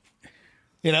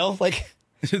 you know, like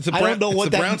It's a I don't know it's what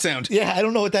a that brown sound. Yeah, I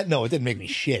don't know what that. No, it didn't make me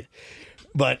shit,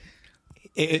 but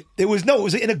it was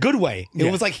in a good way. It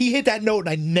Yeah. was like he hit that note and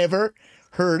I never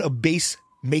heard a bass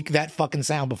make that fucking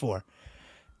sound before,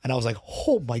 and I was like,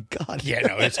 oh my god. Yeah,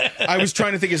 no. I was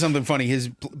trying to think of something funny. His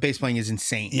bass playing is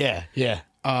insane. Yeah.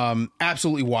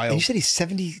 Absolutely And wild. you said he's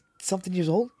 70 something years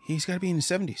old. He's got to be in his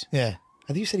 70s. Yeah, I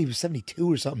think you said he was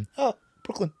 72 or something. Oh,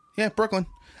 Brooklyn. Yeah, Brooklyn.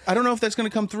 I don't know if that's going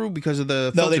to come through because of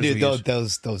the No, they filters do. we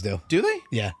use. Those do. Do they?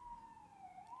 Yeah.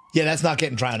 Yeah, that's not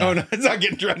getting drowned out. Oh no, it's not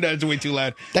getting drowned out. It's way too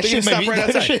loud. That They can shit stop right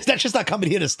outside. that's just not coming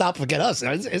here to stop and get us,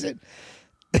 is it?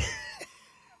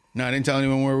 No, I didn't tell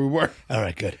anyone where we were. All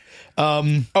right, good.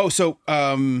 Oh, so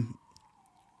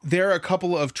there are a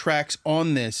couple of tracks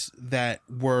on this that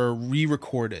were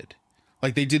re-recorded.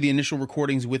 Like they did the initial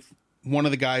recordings with one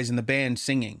of the guys in the band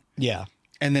singing. Yeah.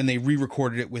 And then they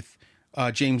re-recorded it with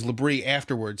James Labrie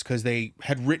afterwards because they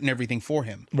had written everything for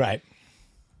him. Right.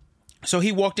 So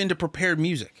he walked into prepared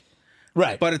music.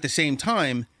 Right. But at the same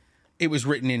time, it was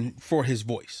written in for his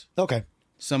voice. Okay.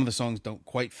 Some of the songs don't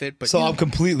quite fit, but So I'm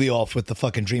completely off with the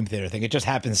fucking Dream Theater thing. It just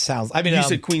happens. Sounds. I mean, you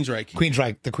said Queensryche.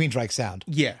 Queensryche, the Queensryche sound.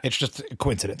 Yeah. It's just a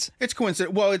coincidence. It's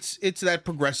coincident. Well, it's that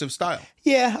progressive style.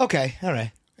 Yeah. Okay. All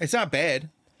right. It's not bad.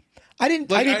 I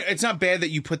didn't. It's not bad that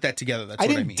you put that together. That's I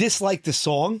what I didn't mean. dislike the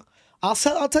song. I'll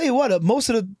tell you what. Most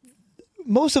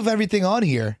of everything on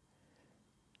here.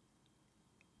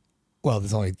 Well,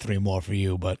 there's only 3 more for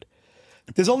you, but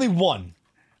there's only one.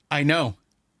 I know.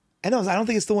 I know. I don't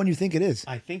think it's the one you think it is.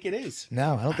 I think it is.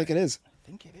 No, I don't think it is. I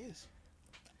think it is.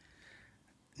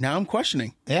 Now I'm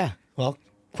questioning. Yeah. Well,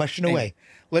 question away.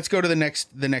 Let's go to the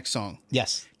next song.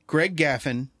 Yes. Greg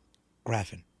Graffin.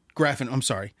 I'm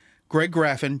sorry. Greg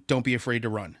Graffin, Don't Be Afraid to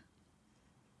Run.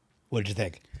 What did you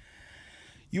think?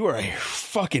 You are a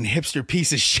fucking hipster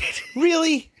piece of shit.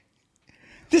 Really?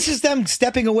 This is them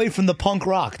stepping away from the punk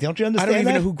rock. Don't you I understand? don't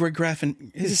even that? know who Greg Graffin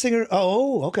He's the is. singer.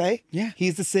 Oh, okay. Yeah.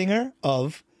 He's the singer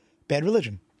of Bad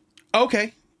Religion.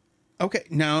 Okay.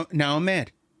 Now I'm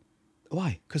mad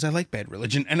Why? because I like Bad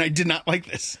Religion and I did not like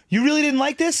this. You really didn't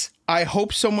like this? I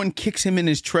hope someone kicks him in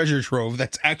his treasure trove.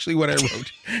 That's actually what I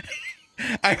wrote.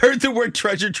 I heard the word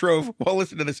treasure trove. Well,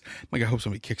 listen to this. I'm like, I hope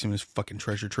somebody kicks him in his fucking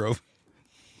treasure trove.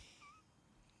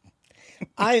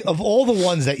 Of all the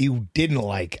ones that you didn't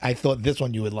like, I thought this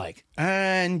one you would like.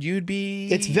 And you'd be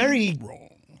It's very wrong.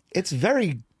 It's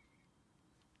very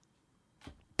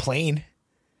plain.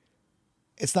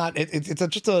 It's not. It's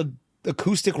just a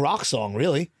acoustic rock song,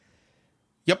 really.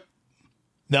 Yep.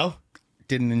 No.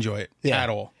 Didn't enjoy it at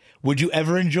all. Would you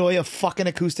ever enjoy a fucking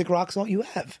acoustic rock song? You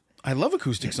have. I love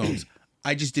acoustic songs.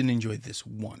 I just didn't enjoy this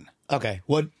one. Okay.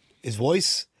 What his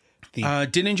voice?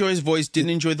 Didn't enjoy his voice.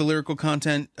 Didn't enjoy the lyrical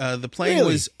content. The playing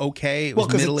Really? was okay. It was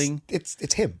 'cause middling.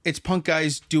 It's him. It's punk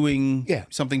guys doing Yeah.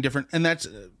 something different, and that's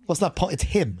Well, it's not punk. It's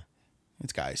him.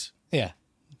 it's guys. Yeah.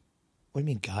 What do you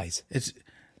mean, guys? It's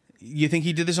you think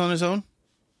he did this on his own?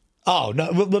 Oh no,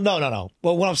 no.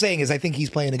 Well, what I'm saying is, I think he's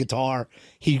playing the guitar.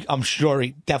 I'm sure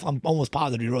I'm almost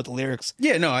positive he wrote the lyrics.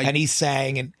 Yeah, no, and he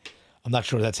sang, and I'm not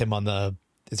sure that's him on the.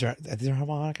 Is there a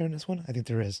harmonica in this one? I think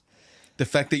there is. the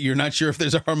fact that you're not sure if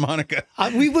there's a harmonica.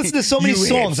 We've listened to so many You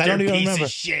songs. I hipster don't even piece of remember.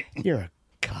 shit. You're a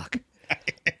cock.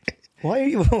 Why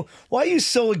are you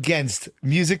so against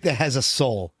music that has a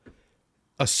soul?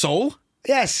 A soul?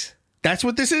 Yes, That's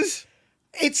what this is?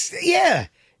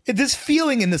 This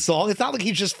feeling in the song. It's not like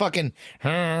he's just fucking.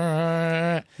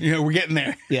 Yeah. We're getting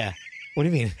there. What do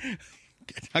you mean?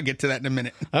 I'll get to that in a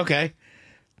minute. Okay.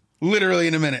 Literally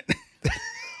in a minute.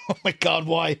 Oh my God!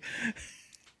 Why?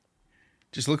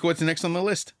 Just look what's next on the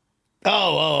list.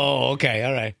 Oh, okay.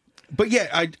 All right. But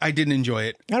yeah, I didn't enjoy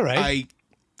it. All right.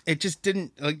 It just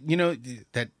didn't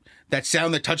that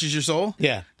sound that touches your soul.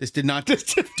 Yeah. This did not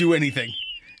do anything.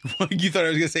 You thought I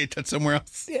was gonna say it touched somewhere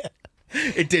else. Yeah.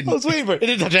 It didn't. I was waiting for it. It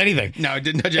didn't touch anything. No, it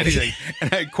didn't touch anything.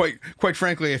 And I quite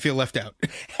frankly, I feel left out.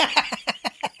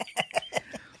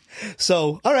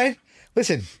 So, all right.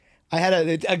 Listen, I had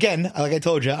again, like I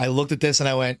told you, I looked at this and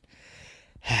I went,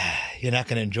 you're not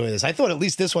going to enjoy this. I thought at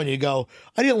least this one you go,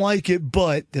 I didn't like it,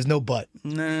 but there's no but.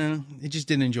 No, it just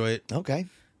didn't enjoy it. Okay.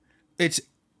 It's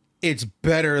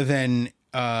better than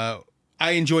I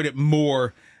enjoyed it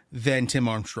more than Tim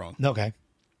Armstrong, Okay.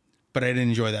 but I didn't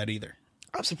enjoy that either.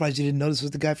 I'm surprised you didn't know this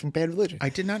was the guy from Bad Religion, I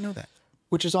did not know that.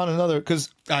 which is on another, because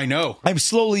I know. I'm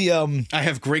slowly, I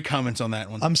have great comments on that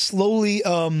one.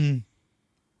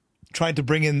 trying to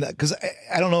bring in that, because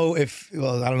I don't know if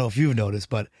you've noticed,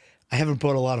 but I haven't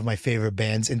brought a lot of my favorite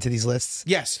bands into these lists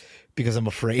Yes. because I'm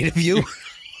afraid of you. Why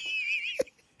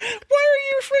are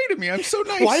you afraid of me? I'm so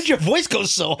nice. Why did your voice go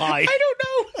so high? I don't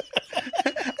know.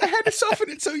 I had to soften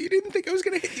it so you didn't think I was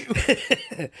going to hit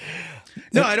you.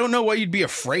 No, I don't know why you'd be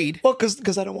afraid. Well,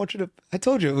 because I don't want you to. I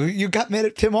told you got mad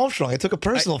at Tim Armstrong. I took it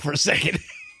personal for a second.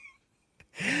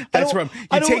 That's from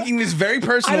you're taking this very I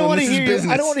personal. don't want and to this hear is you.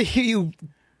 business. I don't want to hear you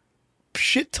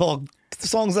shit talk the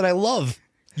songs that I love.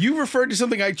 You referred to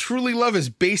something I truly love as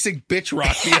basic bitch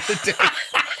rock the other day.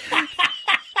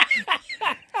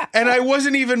 And I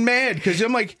wasn't even mad because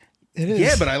I'm like, is.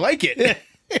 yeah, but I like it.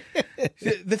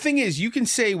 The thing is, you can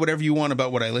say whatever you want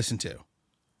about what I listen to,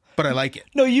 but I like it.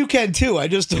 No, you can too. I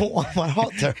just don't want my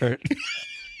heart to hurt.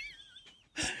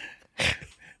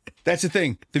 That's the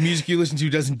thing. The music you listen to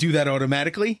doesn't do that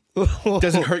automatically.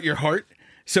 Doesn't hurt your heart.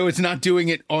 So it's not doing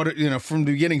it from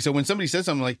the beginning. So when somebody says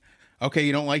something like, okay,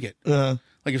 you don't like it.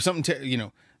 Like if something,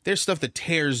 there's stuff that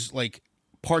tears like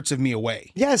parts of me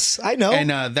away. Yes, I know. And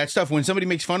that stuff, when somebody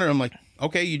makes fun of it, I'm like,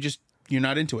 okay, you're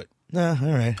not into it. All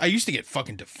right. I used to get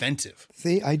fucking defensive.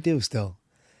 See, I do still.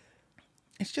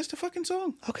 It's just a fucking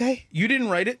song. Okay. You didn't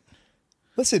write it.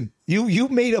 Listen, you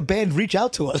made a band reach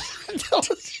out to us.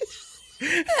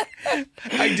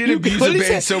 I did abuse a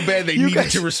band so bad they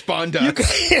needed to respond to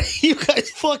us. You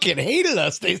guys fucking hated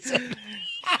us, they said.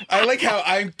 I like how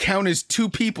I count as two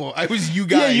people. I was you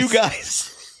guys. Yeah, you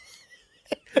guys.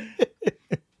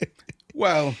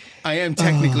 Well, I am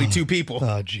technically two people.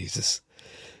 Oh, Jesus.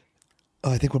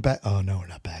 Oh, I think we're back. Oh, no, we're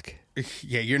not back.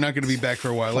 Yeah, you're not going to be back for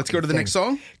a while. Let's go to the next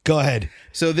song. Go ahead.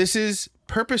 So this is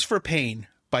Purpose for Pain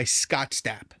by Scott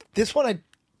Stapp. This one,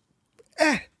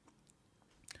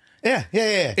 Yeah.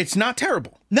 It's not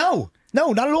terrible. No,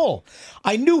 not at all.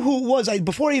 I knew who it was.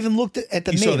 Before I even looked at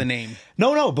the name. You saw the name.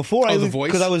 No. Before the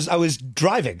voice? because I was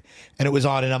driving and it was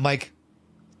on, and I'm like,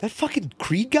 that fucking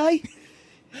Creed guy.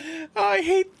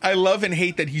 I love and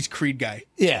hate that he's Creed guy.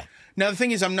 Yeah. Now the thing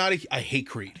is, I hate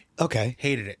Creed. Okay.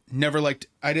 Hated it.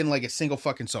 I didn't like a single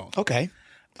fucking song. Okay.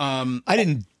 I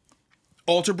didn't.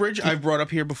 Alter Bridge, I've brought up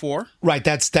here before. Right.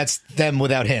 That's them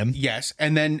without him. Yes,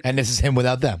 and this is him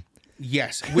without them.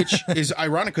 Yes, which is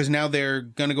ironic because now they're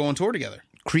gonna go on tour together.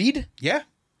 Creed? Yeah,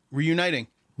 reuniting.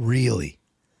 Really?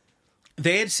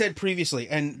 They had said previously,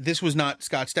 and this was not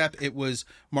Scott Stapp, it was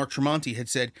Mark Tremonti had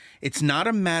said, it's not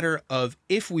a matter of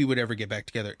if we would ever get back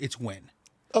together, it's when.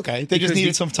 Okay. They just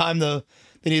needed some time they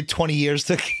needed 20 years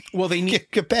to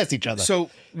get past each other.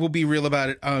 So we'll be real about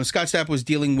it. Scott Stapp was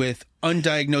dealing with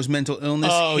undiagnosed mental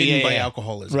illness hidden by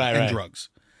alcoholism and drugs.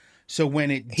 So when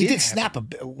he did snap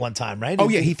one time, right? Oh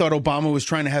yeah, he thought Obama was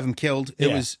trying to have him killed.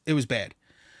 It was bad.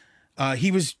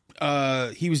 He was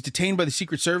detained by the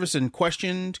Secret Service and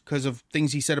questioned because of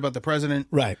things he said about the president.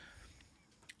 Right.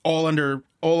 All under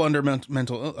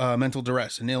mental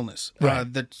duress and illness.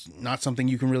 Right. That's not something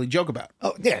you can really joke about.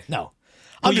 Oh yeah, no.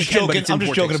 I'm just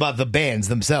joking about the bands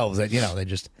themselves that they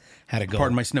just had to go.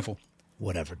 Pardon my sniffle.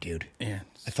 Whatever, dude. Yeah.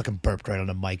 I fucking burped right on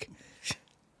the mic.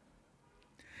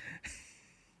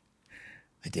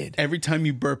 I did. Every time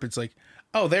you burp, it's like,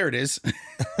 oh, there it is.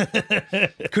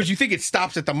 Because you think it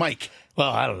stops at the mic.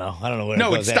 Well, I don't know. Where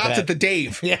no, it goes it stops at the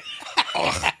Dave. Yeah.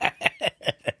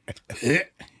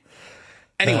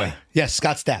 Anyway. Yes,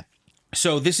 Scott Stapp.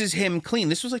 So this is him clean.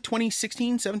 This was like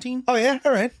 2016, 17. Oh, yeah?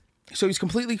 All right. So he's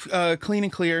completely clean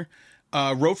and clear.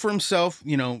 Wrote for himself,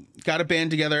 got a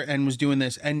band together and was doing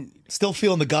this. And still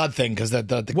feeling the God thing because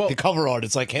the cover art,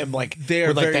 it's like him with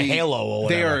the halo or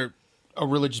whatever. They are a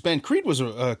religious band. Creed was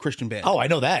a Christian band. Oh, I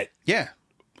know that. Yeah.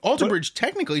 Alter Bridge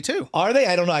technically too. Are they?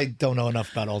 I don't know. I don't know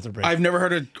enough about Alter Bridge. I've never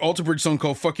heard an Alter Bridge song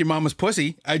called "Fuck Your Mama's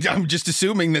Pussy." I'm just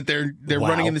assuming that they're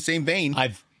running in the same vein.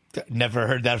 I've never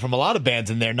heard that from a lot of bands,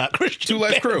 and they're not Christian. Two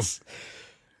Life Crew.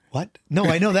 What? No,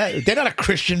 I know that they're not a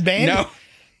Christian band. No.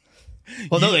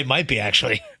 Well, no, they might be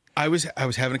actually. I was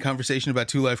having a conversation about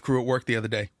Two Life Crew at work the other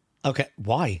day. Okay,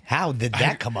 why? How did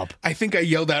that come up? I think I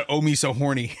yelled out, "Oh me so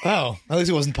horny." Oh, at least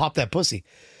it wasn't "Pop That Pussy."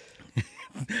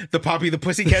 The Poppy the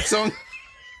Pussycat song.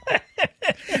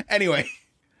 Anyway,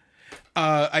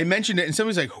 I mentioned it and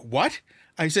somebody's like, "What?"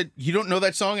 I said, "You don't know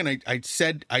that song?" And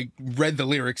I read the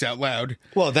lyrics out loud.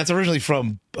 Well, that's originally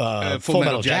from Full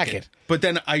Metal Jacket. But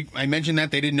then I mentioned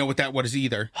that they didn't know what that was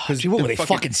either. Gee, what were they,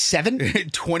 fucking 7?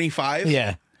 25?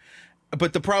 Yeah.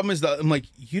 But the problem is that I'm like,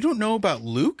 "You don't know about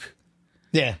Luke?"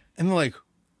 Yeah. And they're like,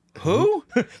 "Who?"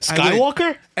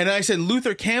 Skywalker? And I said,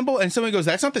 "Luther Campbell." And somebody goes,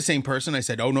 "That's not the same person." I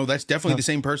said, "Oh, no, that's definitely the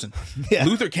same person." Yeah.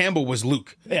 Luther Campbell was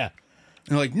Luke. Yeah. And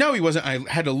they're like, "No, he wasn't." I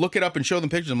had to look it up and show them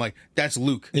pictures. I'm like, "That's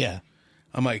Luke." Yeah.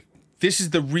 I'm like, this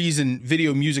is the reason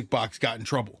Video Music Box got in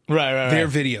trouble. Right. Their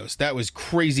videos. That was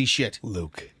crazy shit.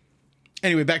 Luke.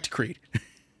 Anyway, back to Creed.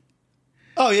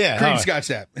 Oh, yeah. Creed Scott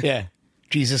Stapp. Yeah.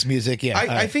 Jesus music, yeah.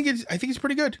 I think it's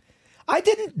pretty good. I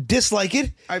didn't dislike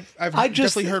it. I've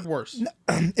definitely heard worse.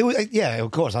 It was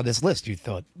of course on this list you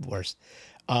thought worse.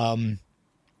 Oh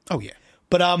yeah.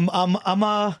 But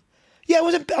I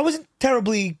wasn't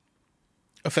terribly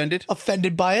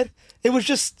offended by it. It was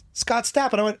just Scott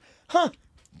Stapp and I went, "Huh,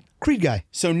 Creed guy."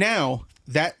 So now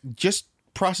that just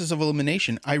process of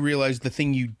elimination, I realized the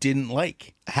thing you didn't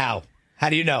like. How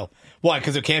do you know? Why?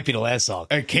 Because it can't be the last song.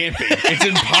 It can't be. It's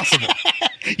impossible.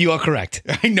 You are correct.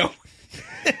 I know.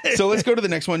 So let's go to the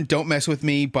next one. "Don't Mess With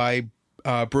Me" by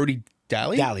Brody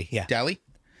Daly. Daly.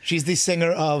 She's the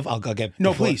singer of. I'll get.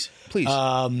 No, please.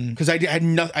 Because I had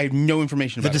no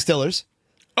information about the Distillers.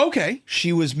 Okay.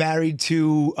 She was married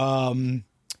to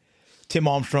Tim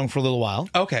Armstrong for a little while.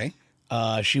 Okay.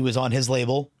 She was on his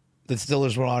label The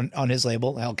Distillers were on his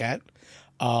label, Hellcat.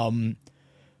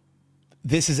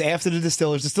 This is after the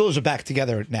Distillers. Distillers are back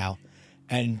together now.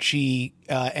 And she,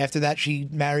 after that, she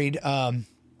married, I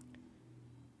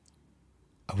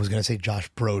was going to say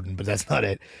Josh Brolin, but that's not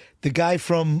it. The guy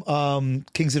from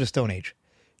Kings of the Stone Age.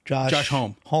 Josh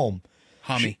Homme. Homme.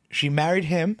 She married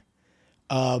him.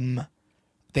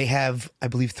 They have, I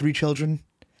believe, 3 children.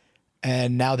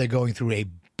 And now they're going through a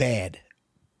bad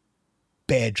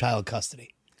child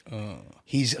custody.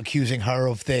 He's accusing her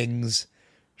of things.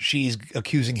 She's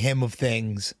accusing him of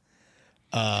things.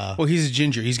 Well, he's a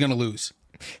ginger. He's going to lose.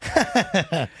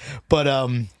 But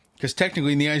because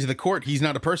technically, in the eyes of the court, he's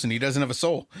not a person. He doesn't have a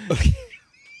soul.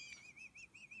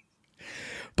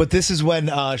 But this is when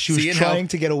she was See, trying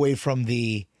to get away from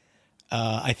the,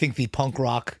 I think, the punk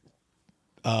rock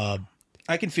I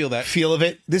can feel that. feel of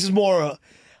it. This is more,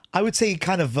 I would say,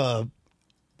 kind of,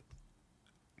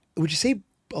 would you say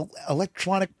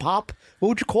electronic pop? What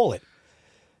would you call it?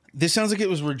 This sounds like it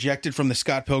was rejected from the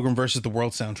Scott Pilgrim versus the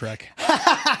World soundtrack.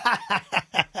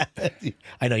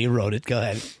 I know you wrote it. Go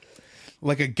ahead.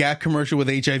 Like a Gap commercial with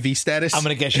HIV status. I'm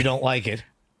going to guess you don't like it.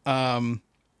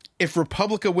 If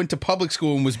Republica went to public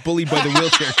school and was bullied by the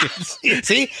wheelchair kids.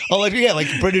 See? Oh, like, yeah, like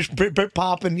British Brit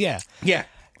pop and yeah. Yeah.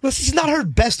 This is not her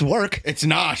best work. It's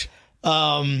not.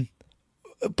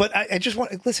 But I just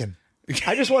want, listen,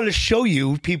 I just wanted to show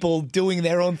you people doing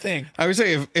their own thing. I would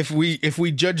say if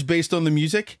we judge based on the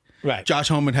music, Right. Josh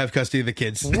Homme would have custody of the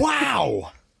kids.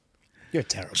 Wow. You're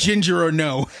terrible. Ginger or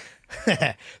no.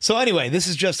 So anyway, this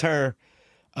is just her,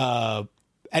 and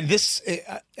this,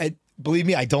 believe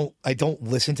me, I don't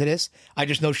listen to this. I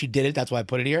just know she did it. That's why I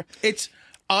put it here. It's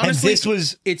honestly, And this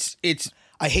was, it's.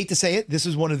 I hate to say it, this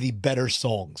is one of the better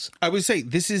songs. I would say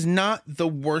this is not the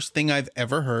worst thing I've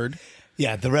ever heard.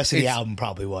 Yeah, the rest of the It's- album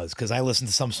probably was, because I listened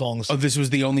to some songs. Oh, this was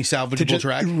the only salvageable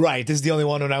track. Right, this is the only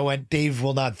one when I went, Dave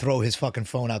will not throw his fucking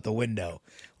phone out the window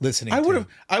listening I to would it.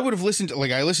 have listened to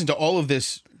I listened to all of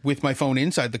this with my phone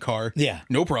inside the car. Yeah.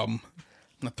 No problem.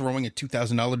 I'm not throwing a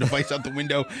 $2,000 device out the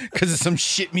window because of some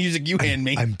shit music you hand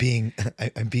me. I'm being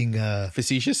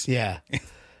Facetious? yeah.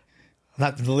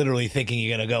 Not literally thinking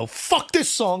you're going to go, fuck this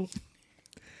song.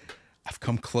 I've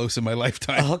come close in my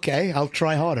lifetime. Okay, I'll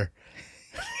try harder.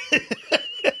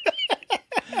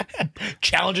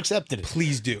 Challenge accepted.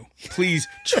 Please do. Please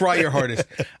try your hardest.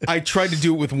 I tried to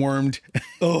do it with Wormed.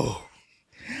 Oh.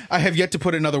 I have yet to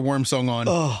put another Worm song on.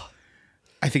 Oh.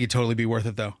 I think it'd totally be worth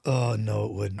it, though. Oh, no,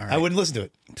 it wouldn't. I wouldn't listen to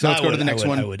it. So let's No, go to the next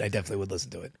one. I definitely would listen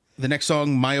to it. The next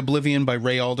song, My Oblivion by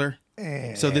Ray Alder.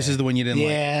 So this is the one you didn't like.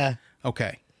 Yeah.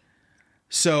 Okay.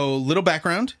 So, little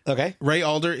background. Okay. Ray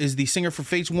Alder is the singer for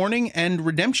Fates Warning and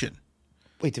Redemption.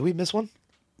 Wait, did we miss one?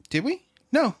 Did we?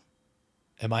 No.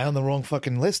 Am I on the wrong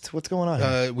fucking list? What's going on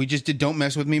here? We just did Don't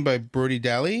Mess With Me by Brody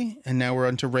Daly, and now we're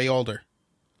on to Ray Alder.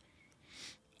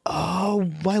 Oh,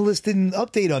 my list didn't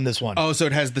update on this one. Oh, so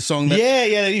it has the song that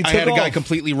yeah, you I took had a guy off.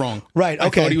 completely wrong. Right, I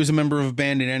okay. thought he was a member of a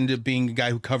band and ended up being a guy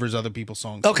who covers other people's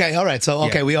songs. Okay, all right. So,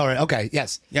 okay, Yeah. we all right. Okay,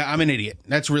 yes. Yeah, I'm an idiot.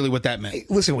 That's really what that meant.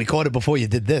 Listen, we caught it before you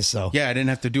did this, so. Yeah, I didn't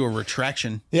have to do a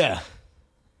retraction. Yeah.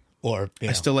 Or, you know.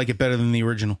 I still like it better than the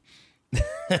original.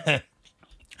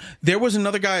 There was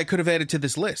another guy I could have added to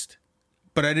this list,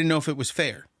 but I didn't know if it was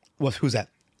fair. Well, who's that?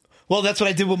 Well, that's what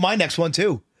I did with my next one,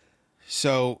 too.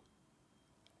 So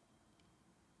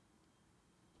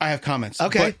I have comments.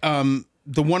 Okay. But,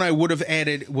 the one I would have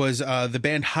added was the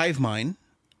band Hive Mind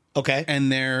Okay.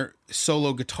 and their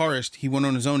solo guitarist. He went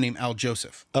on his own name, Al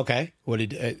Joseph. Okay. What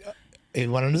did he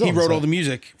went on his own? He wrote so- all the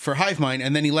music for Hive Mind,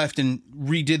 and then he left and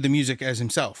redid the music as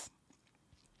himself.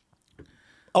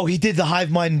 Oh, he did the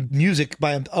Hive Mind music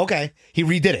by him. Okay. He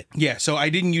redid it. Yeah, so I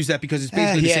didn't use that because it's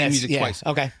basically the same Yes, music yeah. twice.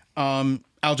 Okay.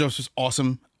 Al Joseph's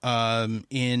awesome.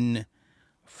 In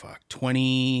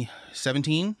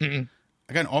 2017,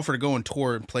 I got an offer to go on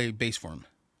tour and play bass for him.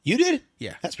 You did?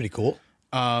 Yeah. That's pretty cool.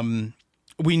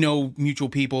 We know mutual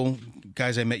people,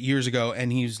 guys I met years ago,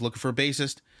 and he was looking for a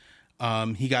bassist.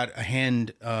 He got a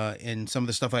hand in some of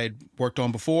the stuff I had worked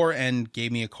on before and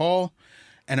gave me a call.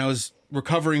 And I was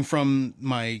recovering from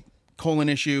my colon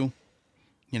issue.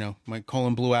 You know, my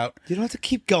colon blew out. You don't have to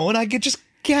keep going. I could just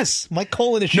guess. My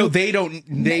colon issue. No, they don't.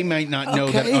 They might not know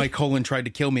that Okay. my colon tried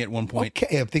to kill me at one point.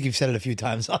 Okay. I think you've said it a few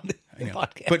times on the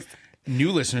podcast. But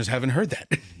new listeners haven't heard that.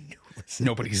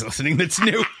 Nobody's listening that's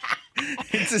new.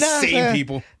 It's the same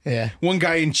people. Yeah. One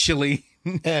guy in Chile.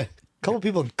 A couple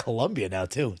people in Colombia now,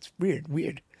 too. It's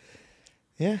weird.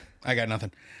 Yeah. I got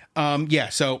nothing. Yeah,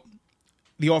 so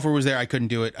the offer was there. I couldn't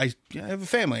do it. I have a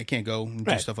family. I can't go and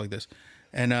do Right. stuff like this.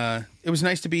 And it was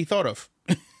nice to be thought of.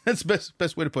 That's the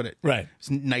best way to put it. Right. It's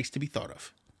nice to be thought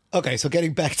of. Okay, so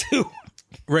getting back to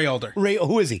Ray Alder. Ray,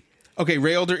 who is he? Okay,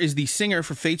 Ray Alder is the singer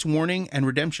for Fate's Warning and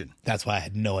Redemption. That's why I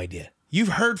had no idea. You've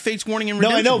heard Fate's Warning and No,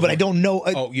 Redemption. I know, but I before. don't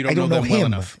know. You don't I don't know know them well him.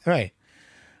 enough. Right.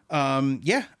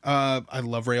 I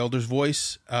love Ray Alder's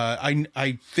voice.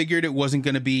 I figured it wasn't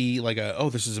going to be like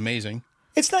this is amazing.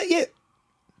 It's not yet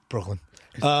Brooklyn.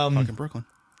 Fucking Brooklyn.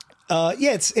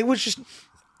 Yeah, it was just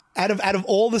out of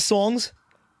all the songs,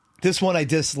 this one I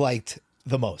disliked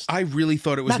the most. I really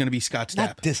thought it was going to be Scott Stapp.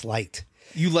 Not disliked.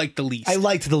 You liked the least. I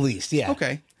liked the least. Yeah.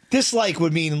 Okay. Dislike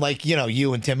would mean like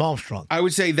you and Tim Armstrong. I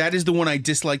would say that is the one I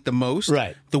disliked the most.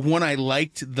 Right. The one I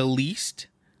liked the least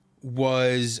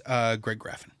was Greg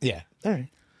Graffin. Yeah. All right.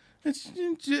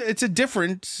 It's a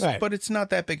difference, Right. but it's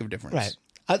not that big of a difference. Right.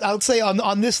 I would say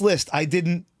on this list, I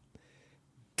didn't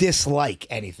dislike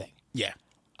anything. Yeah.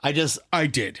 I just I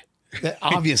did.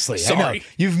 obviously. I Sorry. know.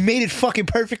 You've made it fucking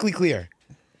perfectly clear.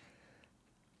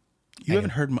 You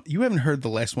haven't heard you haven't heard the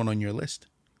last one on your list.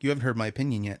 You haven't heard my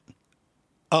opinion yet.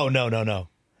 Oh no.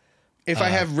 If I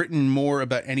have written more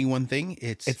about any one thing,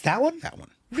 it's that one? That one.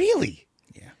 Really?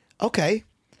 Yeah. Okay.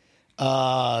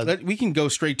 We can go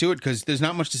straight to it because there's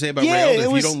not much to say about Yeah, Ray Alder. it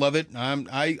If was- you don't love it,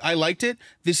 I liked it.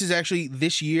 This is actually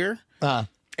this year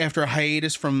after a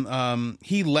hiatus from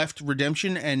he left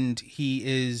Redemption, and he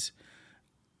is,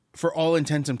 for all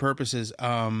intents and purposes,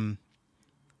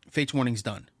 Fate's Warning's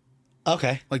done.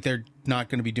 Okay. Like they're not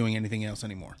going to be doing anything else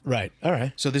anymore. Right. All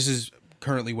right. So this is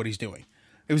currently what he's doing.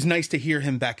 It was nice to hear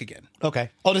him back again. Okay.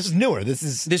 Oh, this is newer.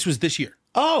 This was this year.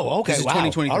 Oh, okay. This is Wow.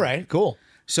 2023. All right. Cool.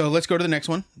 So let's go to the next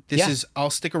one. This Yeah. is I'll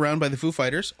Stick Around by the Foo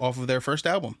Fighters off of their first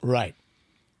album. Right.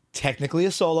 Technically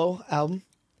a solo album.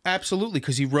 Absolutely,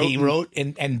 because he He wrote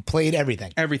and played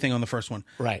everything. everything on the first one.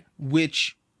 Right.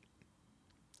 Which,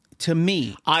 to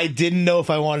me, I didn't know if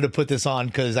I wanted to put this on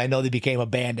because I know they became a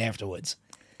band afterwards.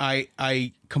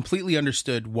 I completely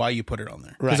understood why you put it on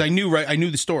there because Right. I knew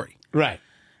the story. Right.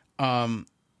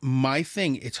 My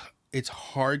thing, it's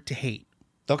hard to hate,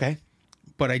 Okay.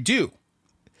 but I do.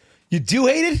 You do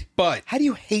hate it? But How do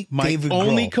you hate my David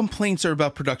only Grohl? complaints are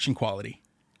about production quality.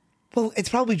 Well, it's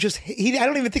probably just I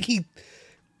don't even think he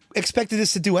expected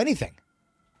this to do anything.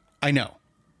 I know,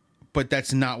 but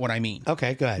that's not what I mean.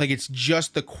 Okay, go ahead. Like it's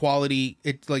just the quality.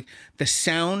 It's like the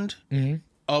sound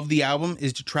of the album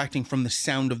is detracting from the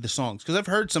sound of the songs because I've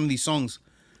heard some of these songs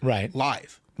right.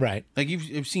 live. Right. Like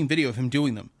you've seen video of him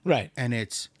doing them. Right. And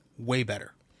it's way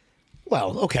better.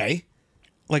 Well, okay.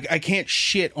 Like I can't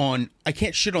shit on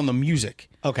the music.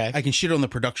 Okay. I can shit on the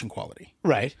production quality.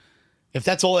 Right. If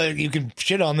that's all you can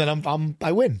shit on, then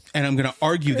I win. And I'm going to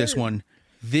argue this one.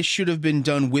 This should have been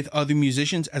done with other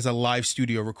musicians as a live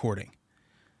studio recording.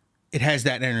 It has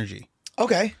that energy.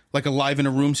 Okay. Like a live in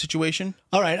a room situation.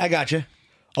 All right, I got you.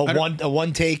 A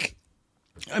one take,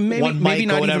 Maybe one mic maybe or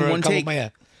not whatever. even one couple- take. Yeah.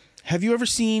 Have you ever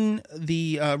seen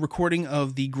the recording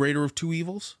of The Greater of Two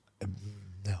Evils?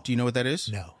 No. Do you know what that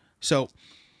is? No. So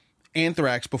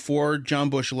Anthrax, before John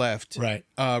Bush left, Right.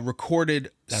 Recorded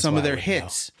some why of I their would know.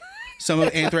 hits, some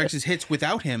of Anthrax's hits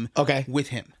without him, Okay. with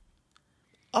him.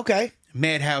 Okay.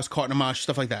 Madhouse, Caught in a Mosh,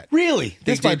 stuff like that. Really?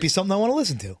 This They might did- be something I want to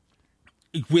listen to.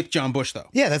 With John Bush, though.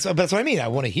 Yeah, that's what I mean. I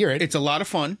want to hear it. It's a lot of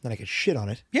fun. Then I can shit on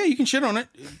it. Yeah, you can shit on it.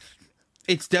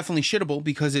 It's definitely shittable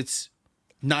because it's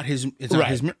not his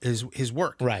his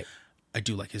work. Right. I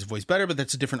do like his voice better, but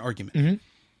that's a different argument.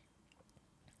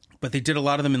 But they did a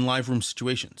lot of them in live room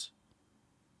situations.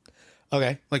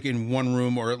 Okay. Like in one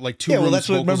room or like two Yeah, rooms. well, that's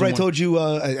what. vocals Remember, in I one. told you.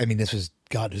 I mean, this was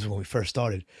when we first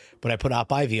started. But I put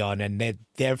Op Ivy on, and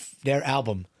their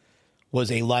album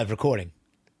was a live recording.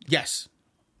 Yes.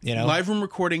 You know, Live room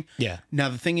recording. Yeah. Now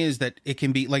the thing is that it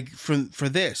can be like for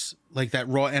this, like that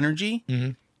raw energy.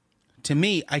 To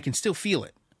me, I can still feel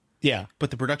it, Yeah.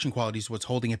 but the production quality is what's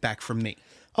holding it back from me.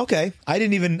 Okay. I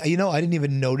didn't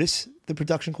even notice the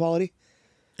production quality.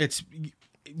 It's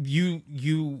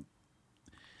you.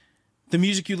 The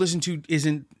music you listen to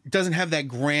doesn't have that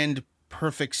grand,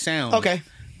 perfect sound. Okay.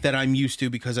 That I'm used to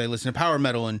because I listen to power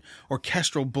metal and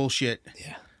orchestral bullshit.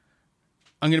 Yeah.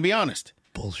 I'm gonna be honest.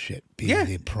 Bullshit being Yeah.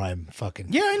 the prime fucking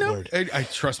Yeah, I know. word. I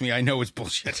trust me. I know it's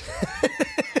bullshit.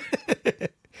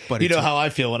 But You it's, know how I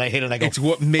feel when I hit it. I go, it's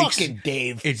what makes fucking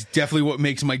Dave. It's definitely what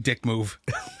makes my dick move.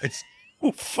 It's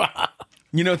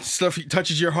you know stuff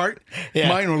touches your heart. Yeah.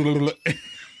 Mine.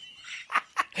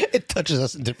 It touches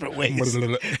us in different ways.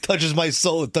 It touches my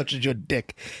soul. It touches your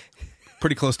dick.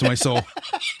 Pretty close to my soul.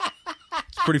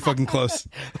 It's pretty fucking close.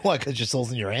 Why? Because your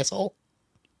soul's in your asshole?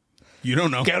 You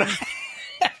don't know.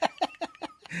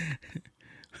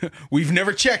 We've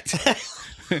never checked.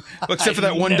 Except for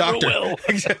that one never doctor. will.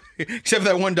 Except for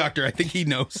that one doctor. I think he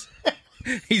knows.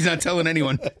 He's not telling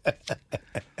anyone.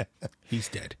 He's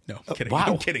dead. No, I'm kidding. wow.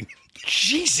 I'm kidding.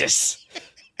 Jesus.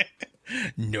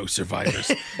 No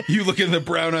survivors. You look in the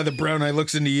brown eye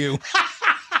looks into you.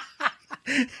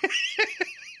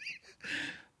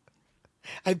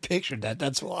 I pictured that.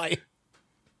 That's why.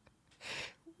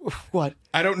 What?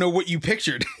 I don't know what you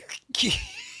pictured.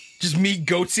 Just me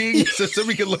goatseeing so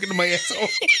somebody can look into my asshole.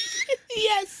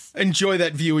 Yes. Enjoy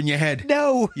that view in your head.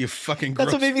 No. You fucking That's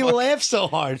gross what made me fuck. laugh so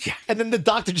hard. And then the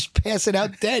doctor just passing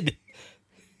out dead.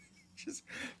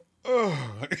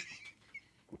 Oh.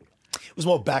 It was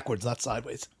more backwards, not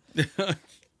sideways.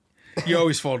 You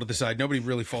always fall to the side. Nobody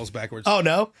really falls backwards. Oh,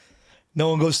 no? No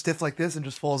one goes stiff like this and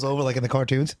just falls over like in the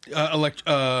cartoons? Electric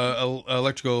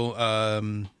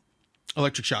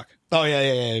shock. Oh, yeah.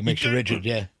 It makes you rigid,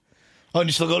 yeah. Oh, and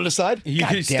you still go to the side? You God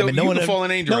can damn still- it. No you one can ever, fall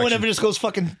in any No one direction. ever just goes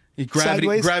fucking Gravity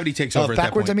sideways? takes over at that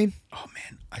backwards, point. I mean? Oh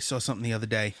man, I saw something the other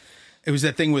day. It was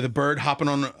that thing with a bird hopping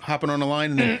on a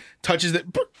line and then touches it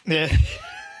Yeah.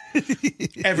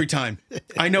 every time.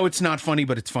 I know it's not funny,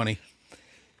 but it's funny.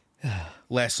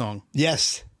 Last song.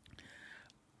 Yes.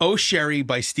 Oh Sherry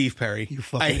by Steve Perry.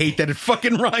 fucking- I hate that it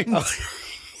fucking rhymes.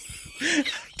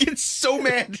 Get so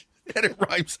mad that it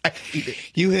rhymes. I hate it.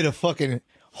 You hit a fucking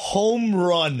home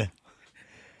run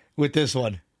with this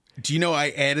one. Do you know I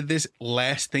added this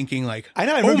last thinking like, I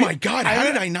know. I oh remember my God, how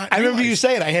did I not I remember you realize?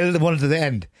 saying I headed the one to the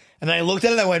end. And I looked at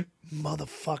it and I went,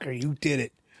 motherfucker, you did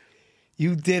it.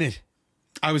 You did it.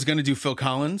 I was going to do Phil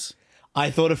Collins.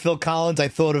 I thought of Phil Collins. I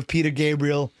thought of Peter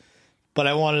Gabriel. But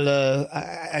I wanted to,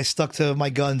 I stuck to my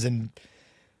guns and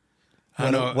I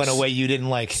know. went away you didn't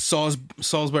like.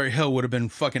 Salisbury Hill would have been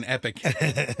fucking epic.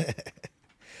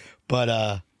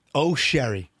 But, oh,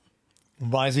 Sherry.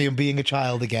 Reminds me of being a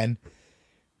child again.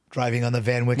 Driving on the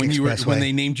Van Wyck Expressway. When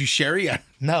they named you Sherry, I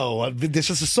No, this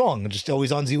is a song. Just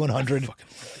always on Z100. fucking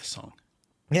love this song.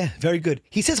 Yeah, very good.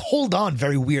 He says hold on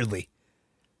very weirdly.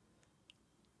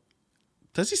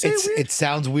 Does he say it weird? It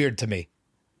sounds weird to me.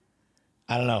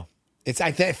 I don't know.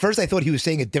 At first I thought he was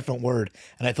saying a different word,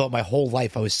 and I thought my whole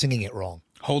life I was singing it wrong.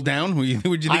 Hold down? What do you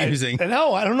think he was saying?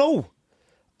 No, I don't know.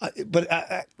 But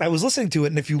I was listening to it,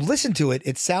 and if you listen to it,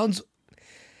 it sounds...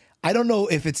 I don't know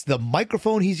if it's the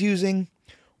microphone he's using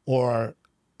or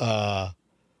the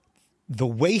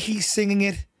way he's singing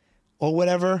it or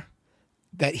whatever,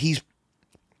 that he's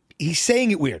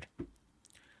saying it weird.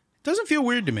 Doesn't feel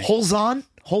weird to me. Holes on?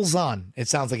 Holes on. It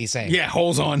sounds like he's saying. Yeah,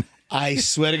 holes on. I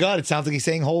swear to God, it sounds like he's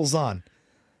saying holes on.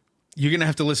 You're going to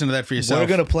have to listen to that for yourself. We're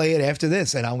going to play it after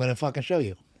this, and I'm going to fucking show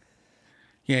you.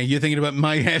 Yeah, you're thinking about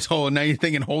my asshole, and now you're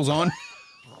thinking holes on?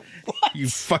 What? You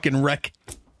fucking wreck.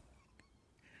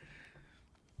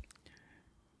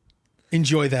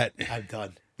 Enjoy that. I'm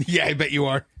done. Yeah, I bet you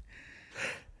are.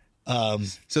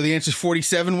 So the answer's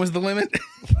 47 was the limit?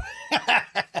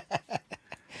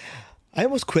 I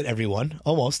almost quit everyone.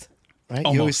 Almost. Right?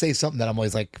 Almost. You always say something that I'm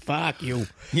always like, fuck you.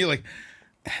 You're like,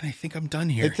 and I think I'm done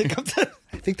here.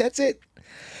 I think that's it.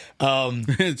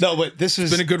 No, but this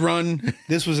was It's been a good run.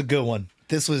 this was a good one.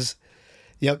 This was,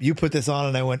 yep, you put this on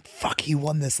and I went, fuck, he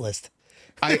won this list.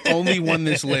 I only won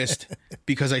this list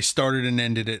because I started and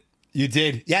ended it. You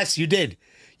did. Yes, you did.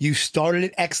 You started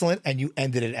it excellent and you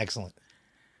ended it excellent.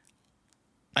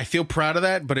 I feel proud of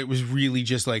that, but it was really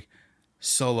just like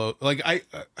solo. Like I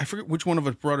forget which one of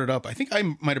us brought it up. I think I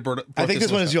might have brought I think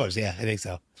this one list is up. yours. Yeah, I think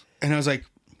so. And I was like,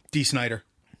 Dee Snider.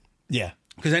 Yeah.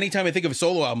 Because anytime I think of a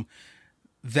solo album,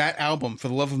 that album, For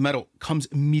the Love of Metal, comes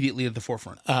immediately to the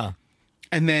forefront. Uh-huh.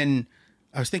 And then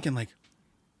I was thinking, like,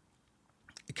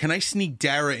 can I sneak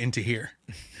Dara into here?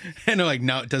 And they're like,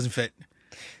 no, it doesn't fit.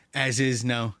 As is,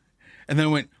 no. And then I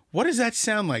went, what does that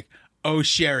sound like? Oh,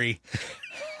 Sherry.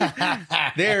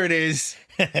 There it is.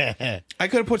 I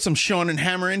could have put some Sean and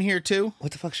Hammer in here, too.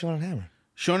 What the fuck's Sean and Hammer?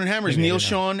 Sean and Hammer is Maybe I Neil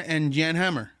didn't know. Sean and Jan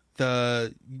Hammer.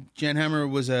 Jan Hammer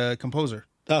was a composer.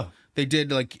 Oh, They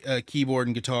did, like, keyboard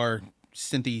and guitar,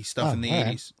 synthy stuff in the all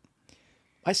right. 80s.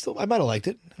 I might have liked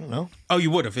it. I don't know. Oh,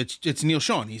 you would have. It's Neil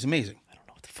Sean. He's amazing. I don't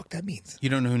know what the fuck that means. You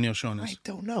don't know who Neil Sean is? I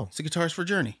don't know. It's the guitarist for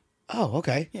Journey. Oh,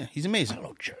 okay. Yeah, he's I amazing. don't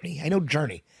know Journey. I know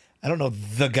Journey. I don't know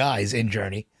the guys in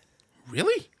Journey.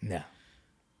 Really? No.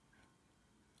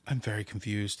 I'm very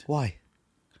confused Why?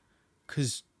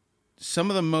 because some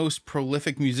of the most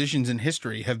prolific musicians in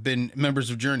history have been members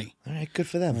of Journey. All right, good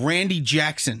for them. Randy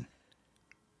Jackson.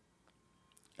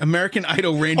 American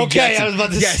Idol Randy Okay, Jackson. I was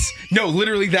about to Yes. No,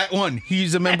 literally that one.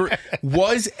 He's a member,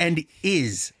 was and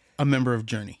is a member of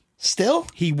Journey. Still?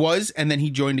 He was, and then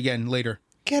he joined again later.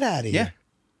 Get out of Yeah. here.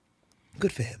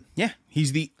 Good for him. Yeah.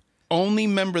 He's the only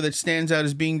member that stands out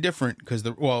as being different because,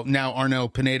 now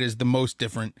Arnel Pineda is the most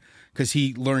different because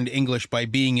he learned English by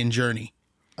being in Journey.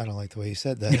 I don't like the way you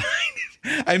said that.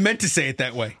 I meant to say it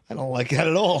that way. I don't like that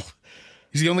at all.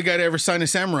 He's the only guy to ever sign a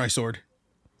samurai sword.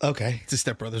 Okay. It's a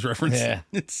Step Brothers reference. Yeah.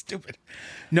 It's stupid.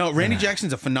 No, Randy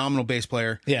Jackson's a phenomenal bass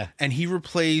player. Yeah. And he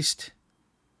replaced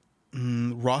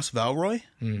Ross Valroy,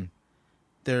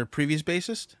 their previous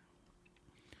bassist.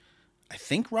 I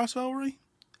think Ross Valroy.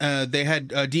 They had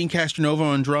Dean Castronova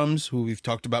on drums, who we've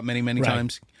talked about many, many Right.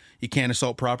 times. You can't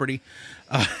assault property.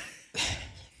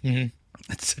 That's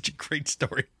such a great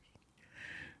story.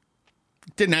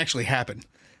 Didn't actually happen.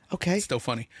 Okay. It's still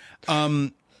funny.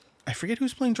 I forget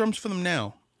who's playing drums for them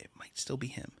now. It might still be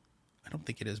him. I don't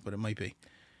think it is, but it might be.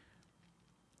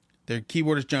 Their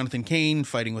keyboard is Jonathan Kane,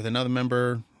 fighting with another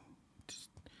member.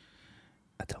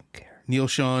 I don't care. Neil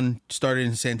Sean started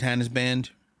in Santana's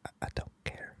band. I don't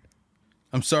care.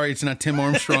 I'm sorry, it's not Tim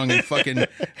Armstrong and fucking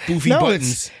Boofy No,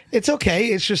 Buttons. it's okay.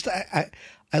 It's just I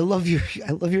love your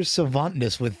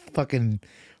savantness with fucking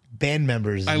band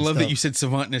members. I and love stuff. that you said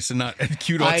savantness and not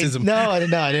acute autism. No, I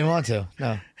didn't want to.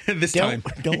 No. This time.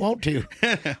 Don't want to.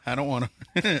 I don't want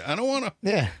to. I don't want to.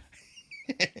 Yeah.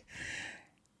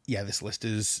 Yeah, this list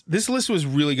was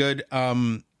really good.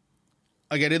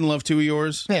 Like I didn't love two of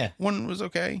yours. Yeah. One was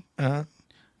okay. Uh-huh.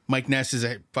 Mike Ness is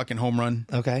a fucking home run.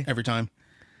 Okay. Every time.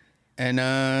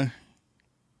 And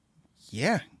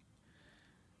yeah.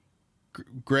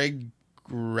 Greg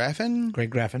Graffin? Greg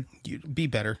Graffin. You be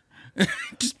better.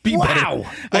 Just be better. Wow.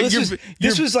 Well,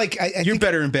 this was like I you're think,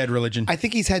 better in Bad Religion. I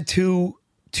think he's had two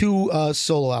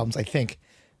solo albums, I think.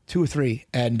 2 or 3.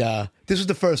 And this was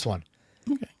the first one.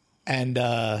 Okay.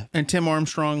 And Tim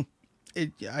Armstrong,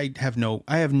 I have no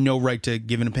right to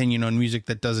give an opinion on music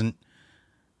that doesn't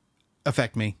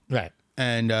affect me. right.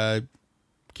 And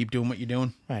keep doing what you're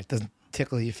doing. Right. Doesn't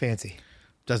tickle your fancy.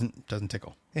 Doesn't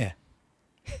tickle. Yeah.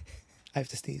 I have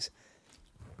to sneeze.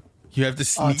 You have to Oh,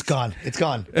 sneeze. it's gone. It's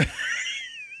gone.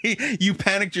 You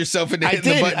panicked yourself into I hitting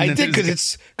the did. button. I and did it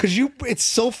was- because it's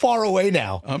so far away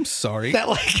now I'm sorry. that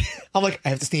I'm like I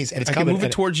have to sneeze and it's I can coming. move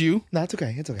it towards you. No, it's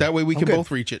okay. It's okay. That way we I'm can good. both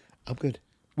reach it. I'm good.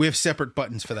 We have separate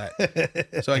buttons for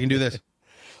that. So I can do this.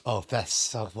 Oh, that's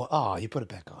so. Oh, you put it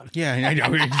back on. Yeah, I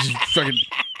know. Just fucking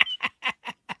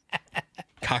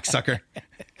cocksucker.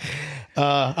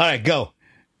 All right, go.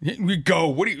 We go.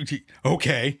 What do you?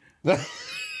 Okay.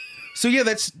 So yeah,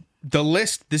 that's the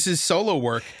list. This is solo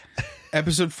work.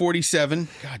 Episode 47.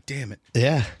 God damn it.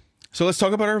 Yeah, So let's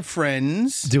talk about our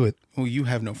friends. do it. Well, you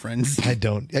have no friends. I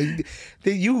don't.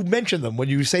 You mention them when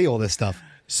you say all this stuff.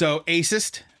 So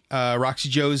Acist, Roxy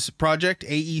Joe's project,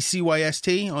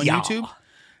 AECYST on Yeah.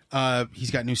 YouTube.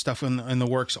 He's got new stuff in the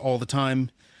works all the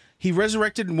time. He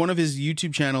resurrected one of his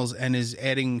YouTube channels and is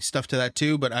adding stuff to that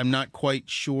too, but I'm not quite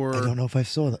sure. I don't know if I've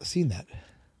seen that.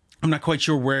 I'm not quite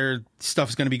sure where stuff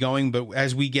is going to be going, but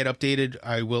as we get updated,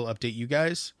 I will update you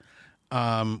guys.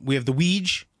 We have the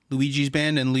Luigi's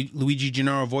band, and Luigi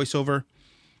Gennaro voiceover,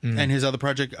 and his other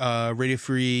project, Radio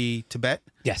Free Tibet.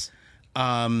 Yes.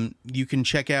 You can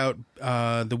check out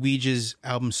the Ouija's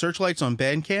album Searchlights on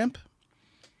Bandcamp.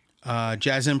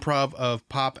 Jazz improv of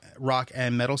pop, rock,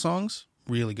 and metal songs.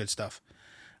 Really good stuff.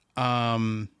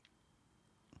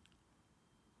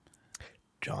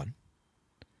 John.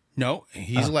 No,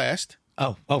 he's last.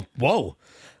 Oh. Whoa.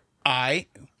 I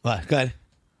What? Go ahead.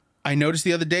 noticed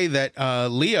the other day that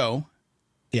Leo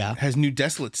Yeah. has new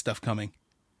Desolate stuff coming.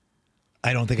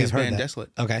 I don't think His I've heard band that. Desolate.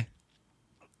 Okay.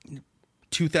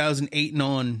 2008 and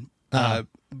on.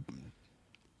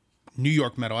 New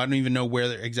York metal. I don't even know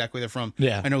where exactly they're from.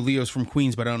 Yeah. I know Leo's from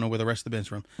Queens, but I don't know where the rest of the band's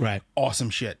from. Right. Awesome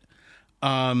shit.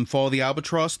 Follow the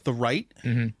Albatross, The Right,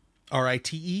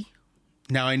 RITE.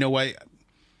 Now I know why.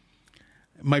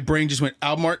 My brain just went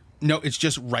album art. No, it's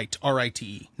just Right,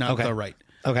 RITE, not Okay. The Right.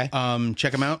 Okay.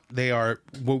 Check them out. They are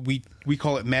what we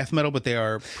call it math metal, but they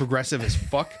are progressive as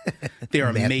fuck. They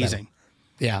are Math amazing.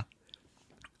 yeah.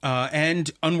 And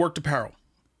Unworked Apparel.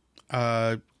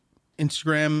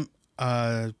 Instagram.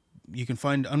 You can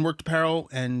find Unworked Apparel,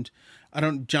 and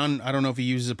John, I don't know if he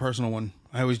uses a personal one.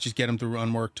 I always just get him through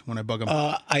Unworked when I bug him.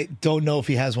 I don't know if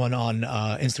he has one on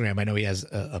Instagram. I know he has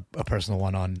a personal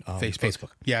one on Facebook.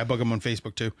 Yeah, I bug him on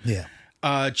Facebook too. Yeah.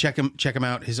 Check him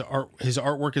out. His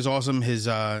artwork is awesome. His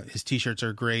t-shirts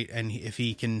are great, and if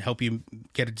he can help you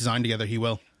get a design together, he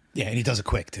will. Yeah, and he does it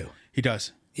quick too. He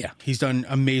does. Yeah. He's done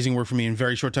amazing work for me in a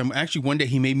very short time. Actually, one day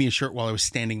he made me a shirt while I was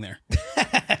standing there.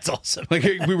 That's awesome. Like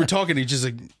we were talking, he just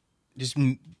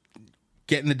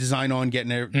getting the design on,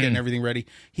 getting everything ready.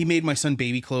 He made my son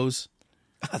baby clothes.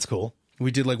 That's cool. We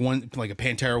did like a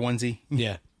Pantera onesie.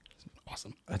 Yeah.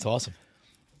 Awesome. That's awesome.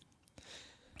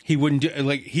 He wouldn't do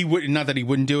he would not that he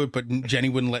wouldn't do it, but Jenny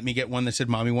wouldn't let me get one that said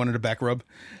 "Mommy wanted a back rub."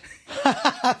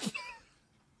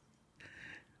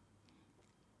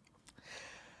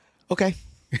 Okay.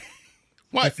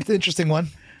 What? It's an interesting one.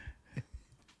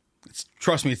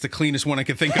 Trust me, it's the cleanest one I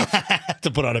could think of.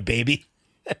 To put on a baby.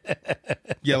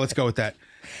 Yeah, let's go with that.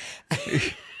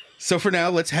 So for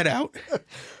now, let's head out.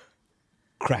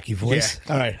 Cracky voice.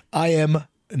 Yeah. All right. I am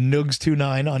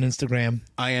Nugs29 on Instagram.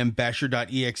 I am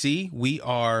Basher.exe. We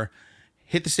are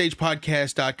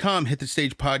hitthestagepodcast.com,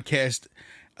 hitthestagepodcast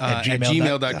at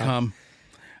gmail.com.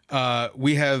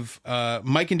 We have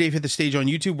Mike and Dave Hit the Stage on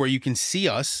YouTube where you can see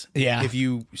us if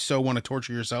you so want to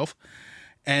torture yourself.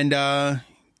 And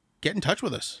get in touch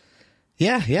with us.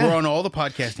 Yeah. We're on all the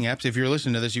podcasting apps. If you're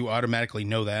listening to this, you automatically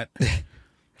know that.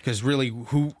 Because really,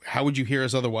 how would you hear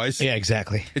us otherwise? Yeah,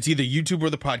 exactly. It's either YouTube or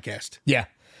the podcast. Yeah.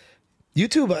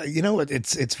 YouTube, you know what?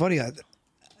 It's funny.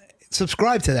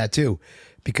 Subscribe to that too,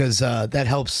 because that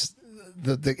helps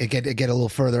get a little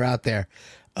further out there.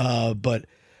 But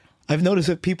I've noticed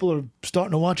that people are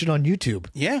starting to watch it on YouTube.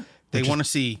 Yeah. They want to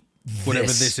see whatever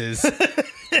this is.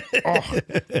 Oh.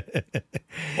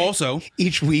 Also,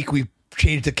 each week we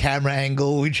change the camera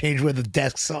angle. We change where the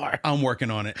desks are. I'm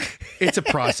working on it. It's a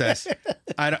process.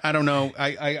 I don't know.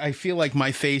 I feel like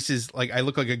my face is like I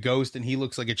look like a ghost and he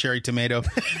looks like a cherry tomato.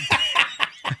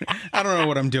 I don't know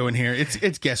what I'm doing here.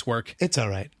 It's guesswork. It's all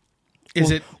right. I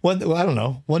don't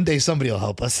know. One day somebody will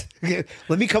help us.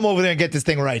 Let me come over there and get this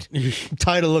thing right. I'm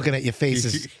tired of looking at your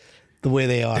faces the way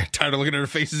they are. Tired of looking at our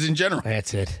faces in general.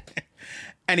 That's it.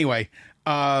 Anyway,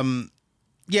 we're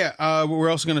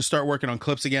also going to start working on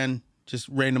clips again. Just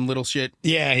random little shit.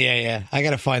 Yeah. I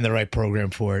got to find the right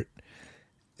program for it.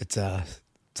 It's a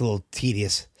little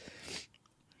tedious.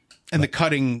 And the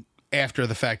cutting after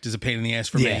the fact is a pain in the ass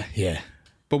for me. Yeah.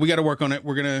 But we got to work on it.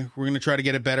 We're gonna try to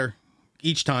get it better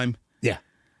each time. Yeah.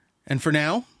 And for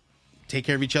now, take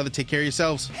care of each other. Take care of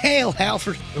yourselves. Hail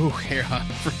Halford. Oh, Hail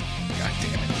Halford. God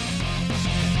damn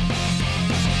it.